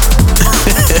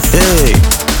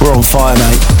 We're on fire,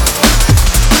 mate.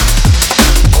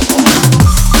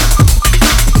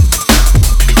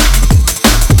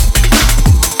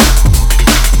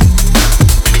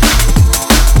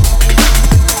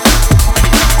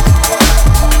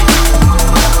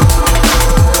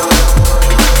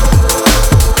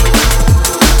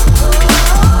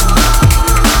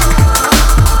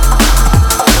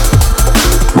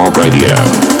 Radio.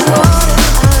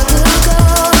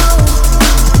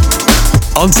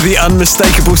 Onto the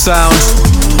unmistakable sound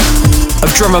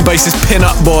of drum and bass's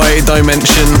pin-up boy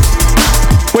Dimension.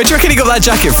 Where do you reckon he got that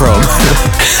jacket from?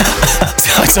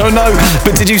 I don't know,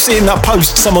 but did you see in that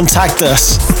post someone tagged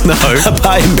us? No.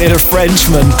 About him being a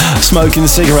Frenchman smoking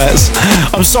cigarettes.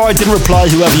 I'm sorry I didn't reply,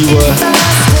 whoever you were.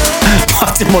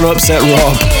 I didn't want to upset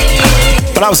Rob.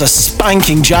 But that was a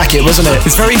spanking jacket, wasn't it?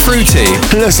 It's very fruity.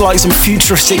 It looks like some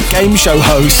futuristic game show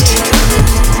host.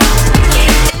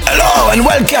 Hello and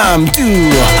welcome to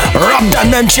Rob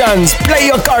Dimensions. Play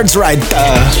your cards right.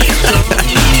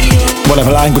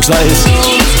 Whatever language that is.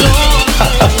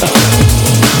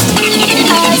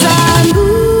 As I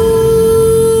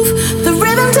move, the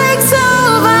rhythm takes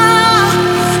over.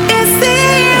 It's the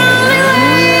only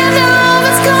way I know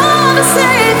it's gonna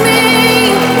save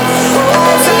me.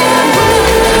 As I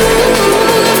move,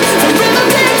 the rhythm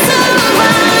takes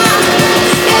over.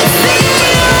 It's the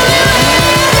only way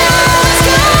I know it's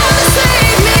gonna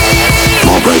save me.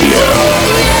 Mob Radio.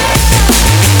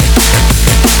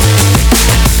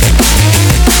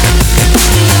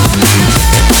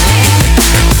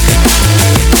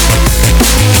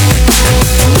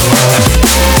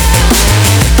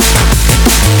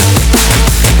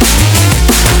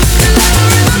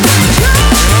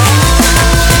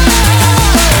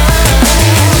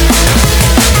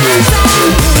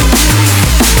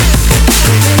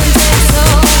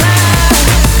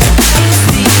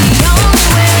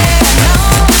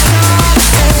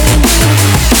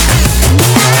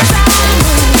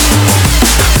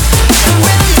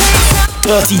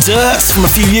 Dirty Dirt from a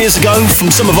few years ago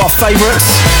from some of our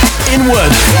favourites.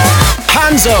 Inward,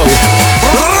 Hanzo,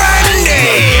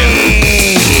 Randy.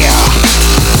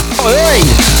 Oh, hey.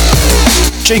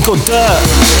 Tune called Dirt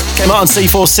came out on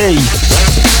C4C.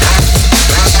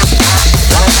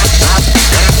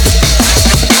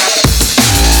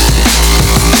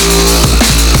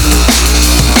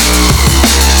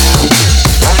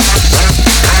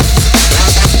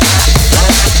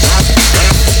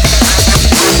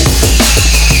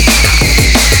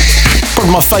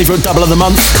 My favourite double of the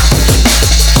month.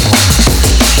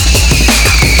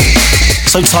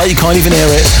 So tight you can't even hear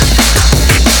it.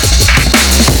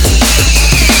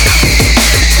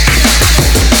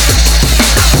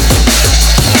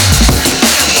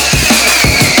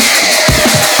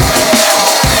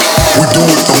 We do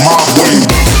it the mob way.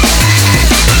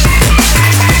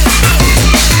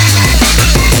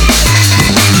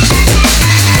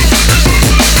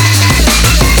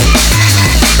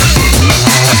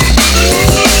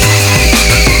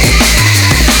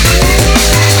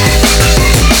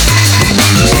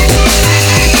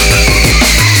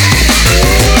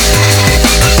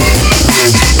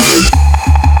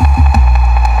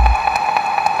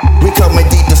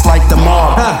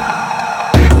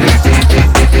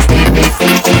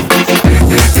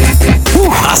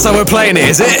 That's how we're playing it,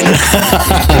 is it?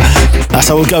 That's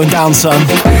how we're going down, son.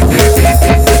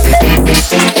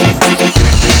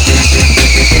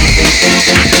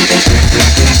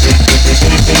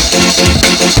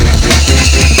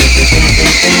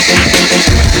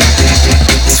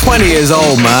 It's 20 years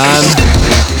old, man.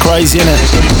 Crazy, innit?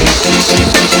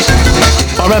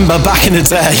 I remember back in the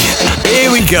day.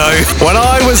 Here we go. When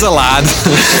I was a lad.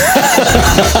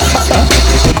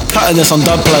 Cutting this on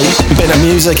dubplate, been at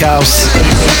Music House.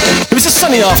 It was a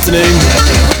sunny afternoon.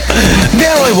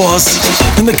 There I was,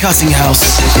 in the cutting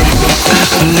house.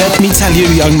 Let me tell you,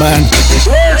 young man.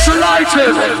 Where's the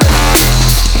lighter?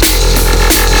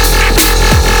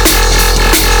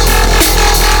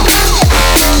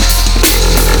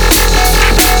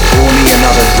 Pour me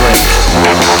another drink.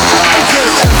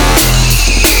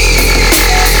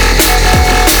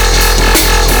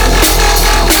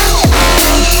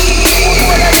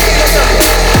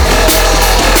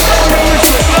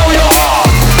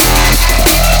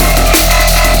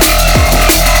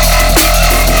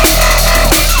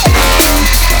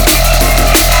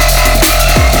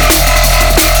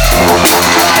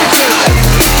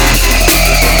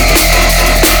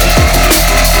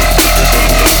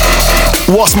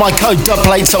 What's my code?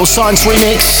 Dubplate Soul Science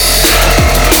remix.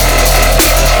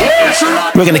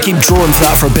 We're going to keep drawing for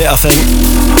that for a bit, I think.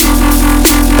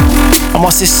 And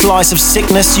what's this slice of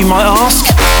sickness, you might ask?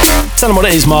 Tell them what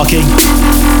it is, Marky.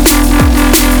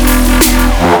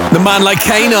 The Man Like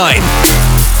K9.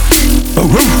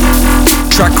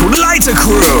 Track called Lighter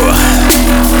Crew.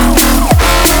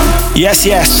 Yes,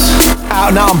 yes.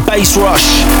 Out now on Bass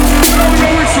Rush.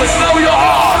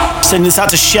 Sending this out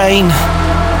to Shane,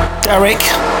 Derek,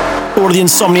 all of the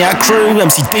Insomniac crew,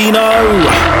 MC Dino,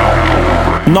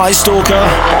 Night Stalker.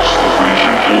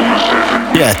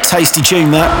 Yeah, tasty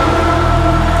tune that.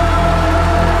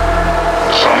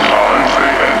 Sometimes they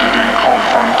ended in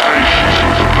confrontations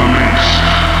with the police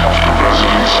after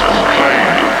residents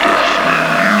complained of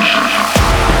deafening music.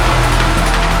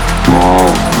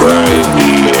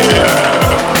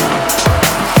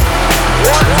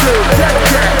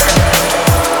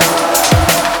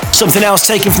 Something else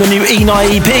taken from the new E9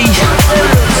 EP.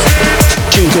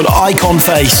 Tune called Icon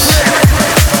Face.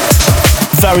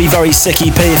 Very, very sick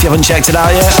EP if you haven't checked it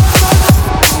out yet.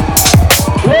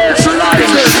 Where's the lighter?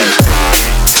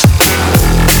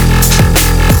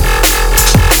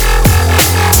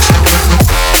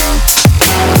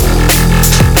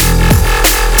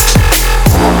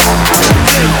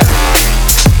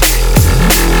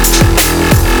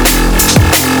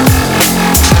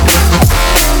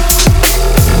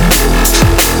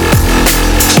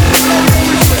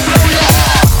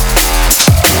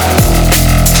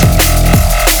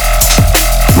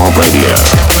 Radio.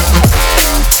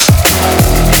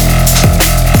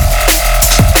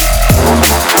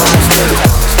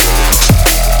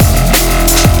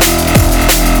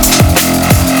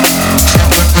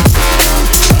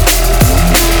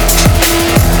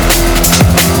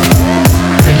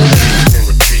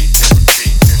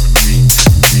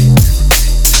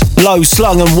 Low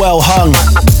slung and well hung.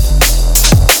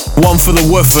 One for the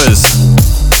woofers.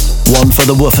 One for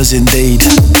the woofers indeed.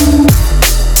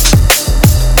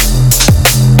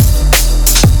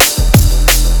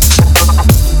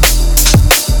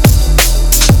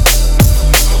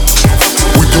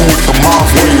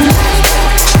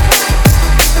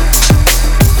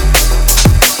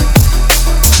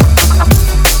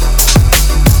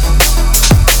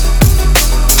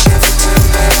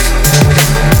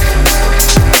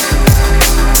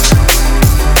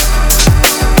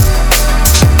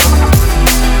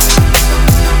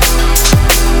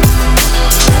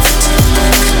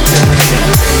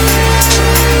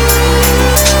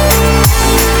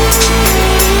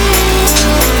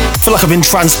 I feel like I've been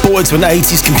transported to an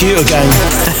 80s computer game.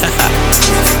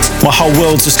 My whole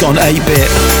world's just gone 8-bit.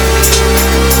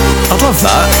 I'd love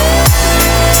that.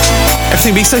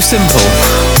 Everything be so simple.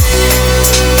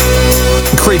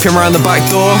 Creeping around the back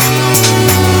door.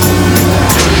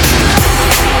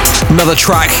 Another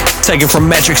track taken from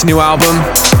Metric's new album.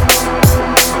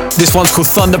 This one's called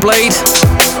Thunderblade.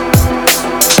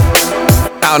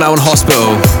 Out now on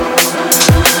Hospital.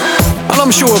 And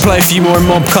I'm sure we'll play a few more in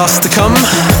Mobcasts to come.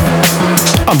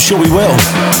 I'm sure we will.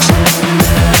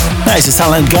 Hey, he's a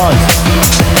talented guy.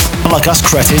 Unlike us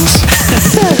cretins.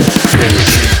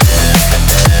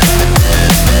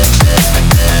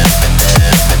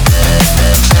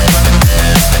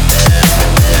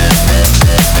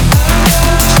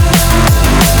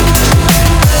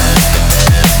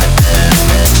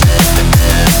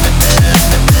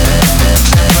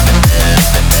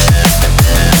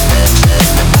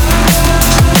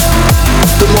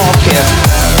 The Mobcast.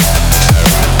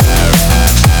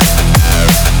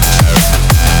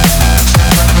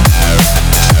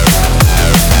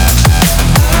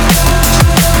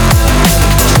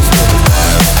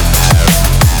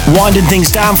 Winding things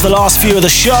down for the last few of the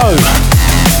show.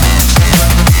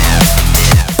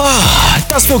 It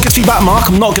does feel good to be back, Mark,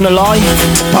 I'm not going to lie.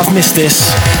 I've missed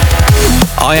this.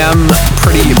 I am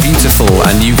pretty beautiful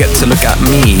and you get to look at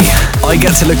me. I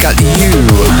get to look at you.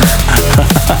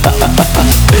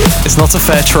 It's not a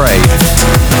fair trade.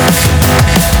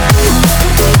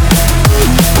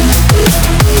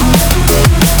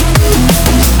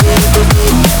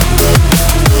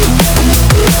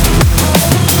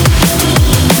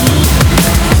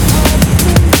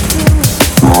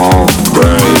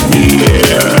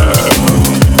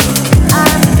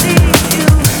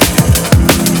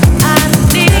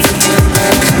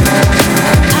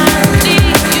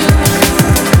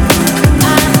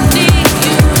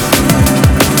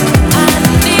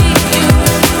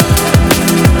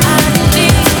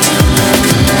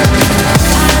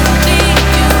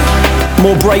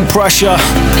 More brake pressure.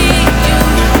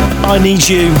 I need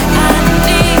you.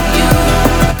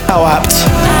 How apt.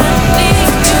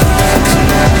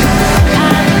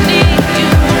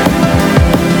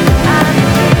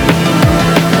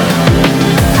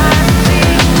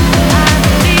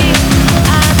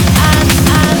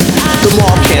 The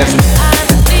Mobcast.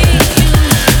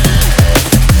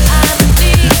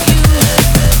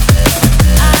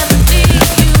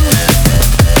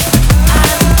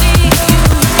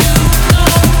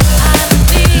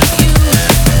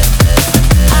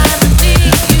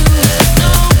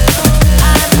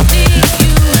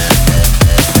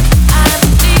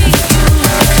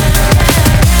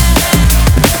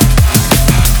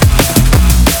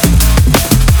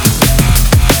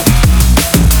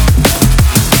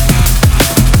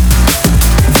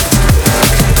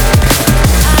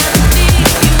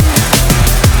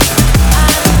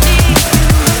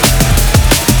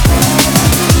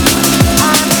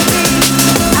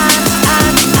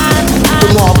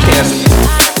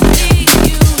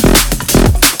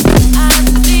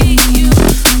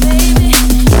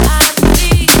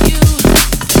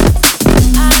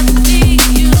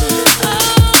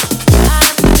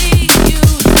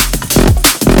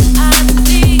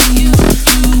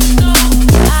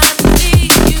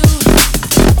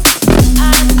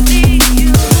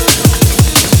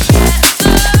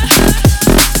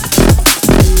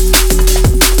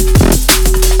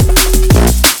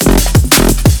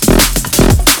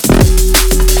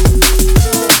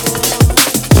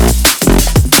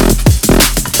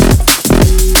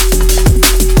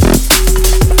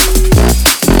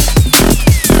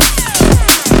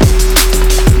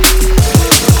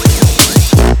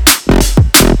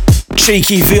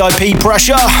 Cheeky VIP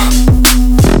pressure.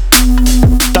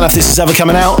 Don't know if this is ever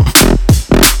coming out.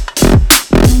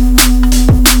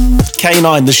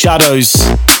 K9, The Shadows.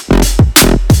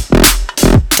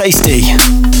 Tasty.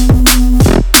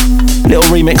 Little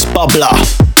remix bubbler.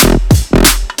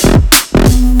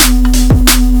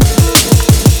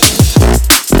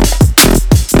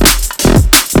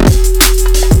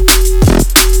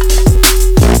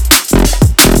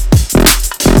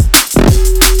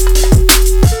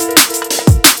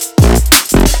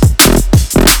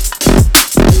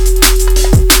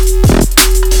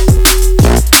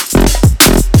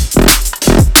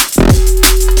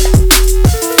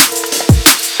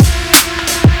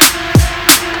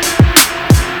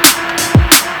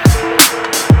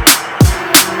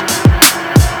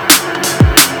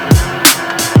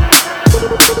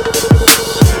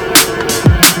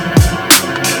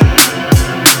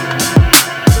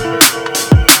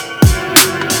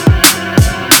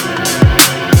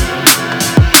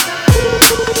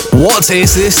 What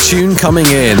is this tune coming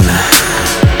in?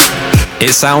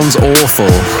 It sounds awful.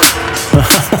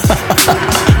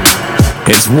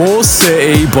 It's War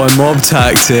City by Mob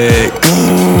Tactic.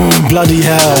 Bloody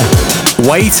hell.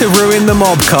 Way to ruin the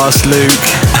Mobcast,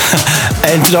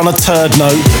 Luke. Ended on a turd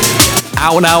note.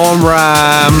 Out now on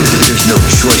RAM. There's no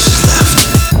choices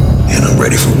left, and I'm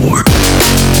ready for war.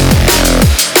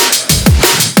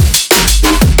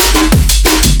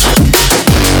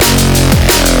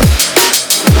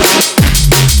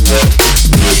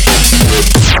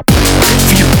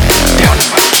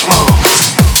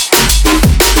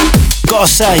 Gotta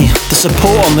say, the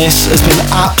support on this has been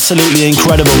absolutely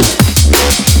incredible.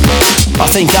 I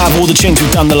think out of all the tunes we've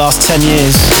done the last 10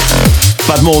 years,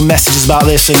 I've had more messages about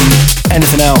this than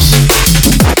anything else.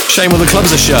 Shame all the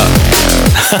clubs are shut.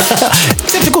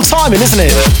 Typical timing, isn't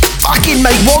it? Fucking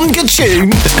make one good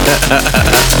tune.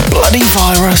 Bloody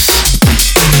virus.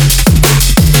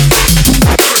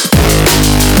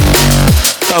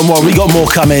 Don't worry, we got more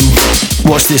coming.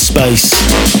 Watch this space.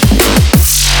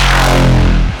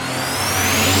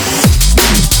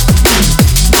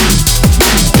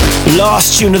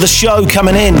 Last tune of the show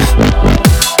coming in.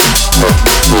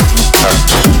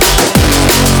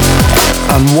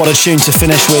 And what a tune to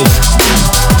finish with.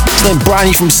 Something brand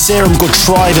new from Serum, good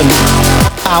Trident.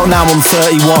 Out now on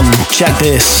 31. Check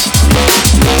this.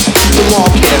 The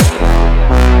Mobcast.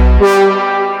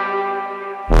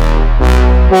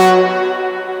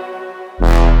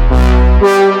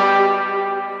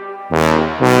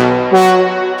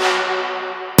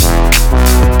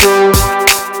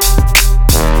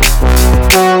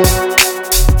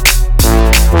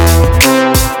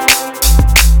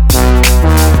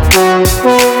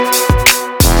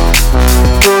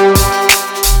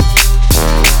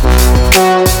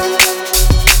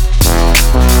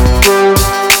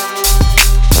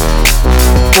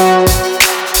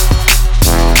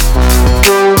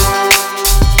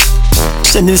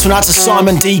 Sending this one out to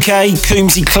Simon DK,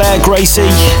 Coombsy, Claire, Gracie,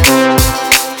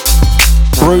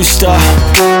 Rooster,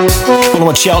 all of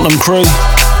my Cheltenham crew.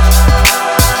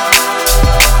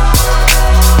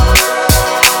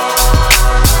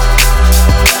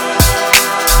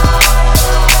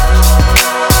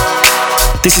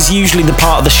 This is usually the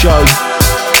part of the show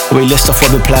where we list off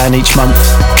what we're playing each month,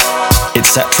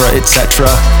 etc, etc.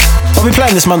 What are we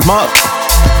playing this month, Mark?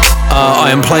 I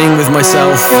am playing with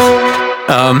myself.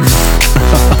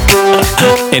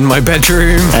 In my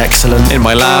bedroom. Excellent. In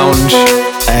my lounge.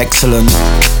 Excellent.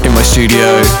 In my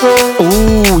studio.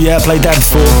 Ooh, yeah, played that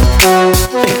before.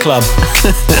 Big club.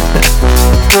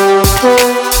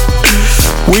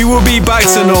 We will be back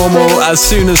to normal as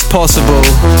soon as possible.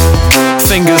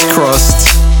 Fingers crossed.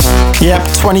 Yep,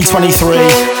 2023.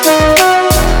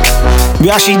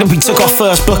 We took our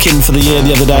first booking for the year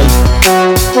the other day.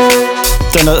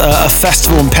 Done a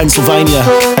festival in Pennsylvania,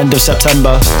 end of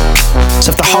September.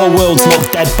 So if the whole world's not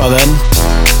dead by then,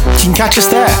 you can catch us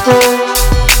there.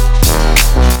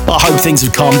 I hope things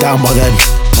have calmed down by then.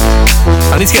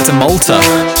 I need to get to Malta.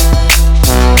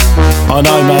 I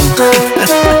know, man.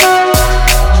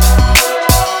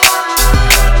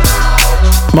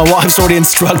 My wife's already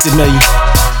instructed me.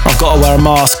 I've got to wear a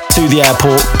mask to the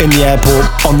airport, in the airport,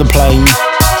 on the plane.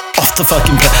 Off the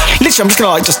fucking plane. Literally, I'm just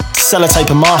gonna just sellotape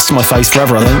a mask to my face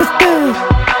forever, I think.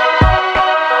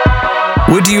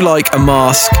 Would you like a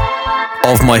mask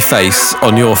of my face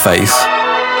on your face?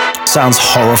 Sounds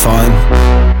horrifying.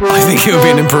 I think it would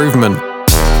be an improvement.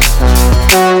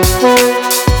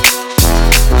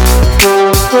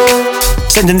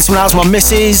 Sending this one out to my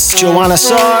missus, Joanna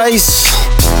Size.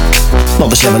 Not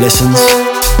that she ever listens.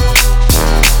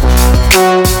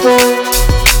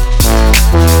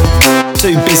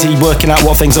 Too busy working out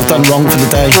what things I've done wrong for the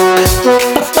day.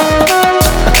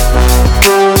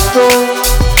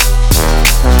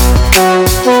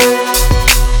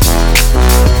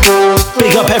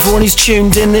 Big up everyone who's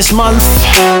tuned in this month.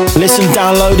 Listened,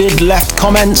 downloaded, left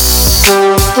comments.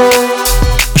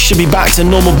 We should be back to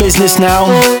normal business now.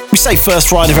 We say first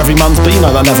Friday of every month, but you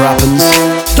know that never happens.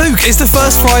 Luke, it's the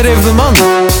first Friday of the month.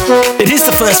 It is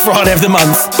the first Friday of the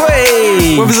month.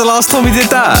 Hey! When was the last time we did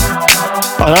that?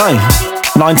 I know.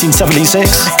 1976.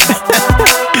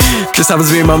 Just happens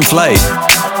to be a month late.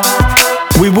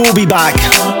 We will be back.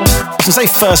 I was going to say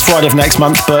first Friday of next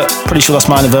month, but pretty sure that's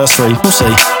my anniversary. We'll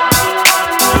see.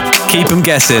 Keep them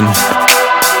guessing.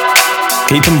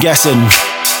 Keep them guessing.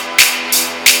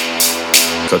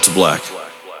 Cut to black.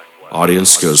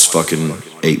 Audience goes fucking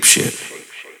ape shit.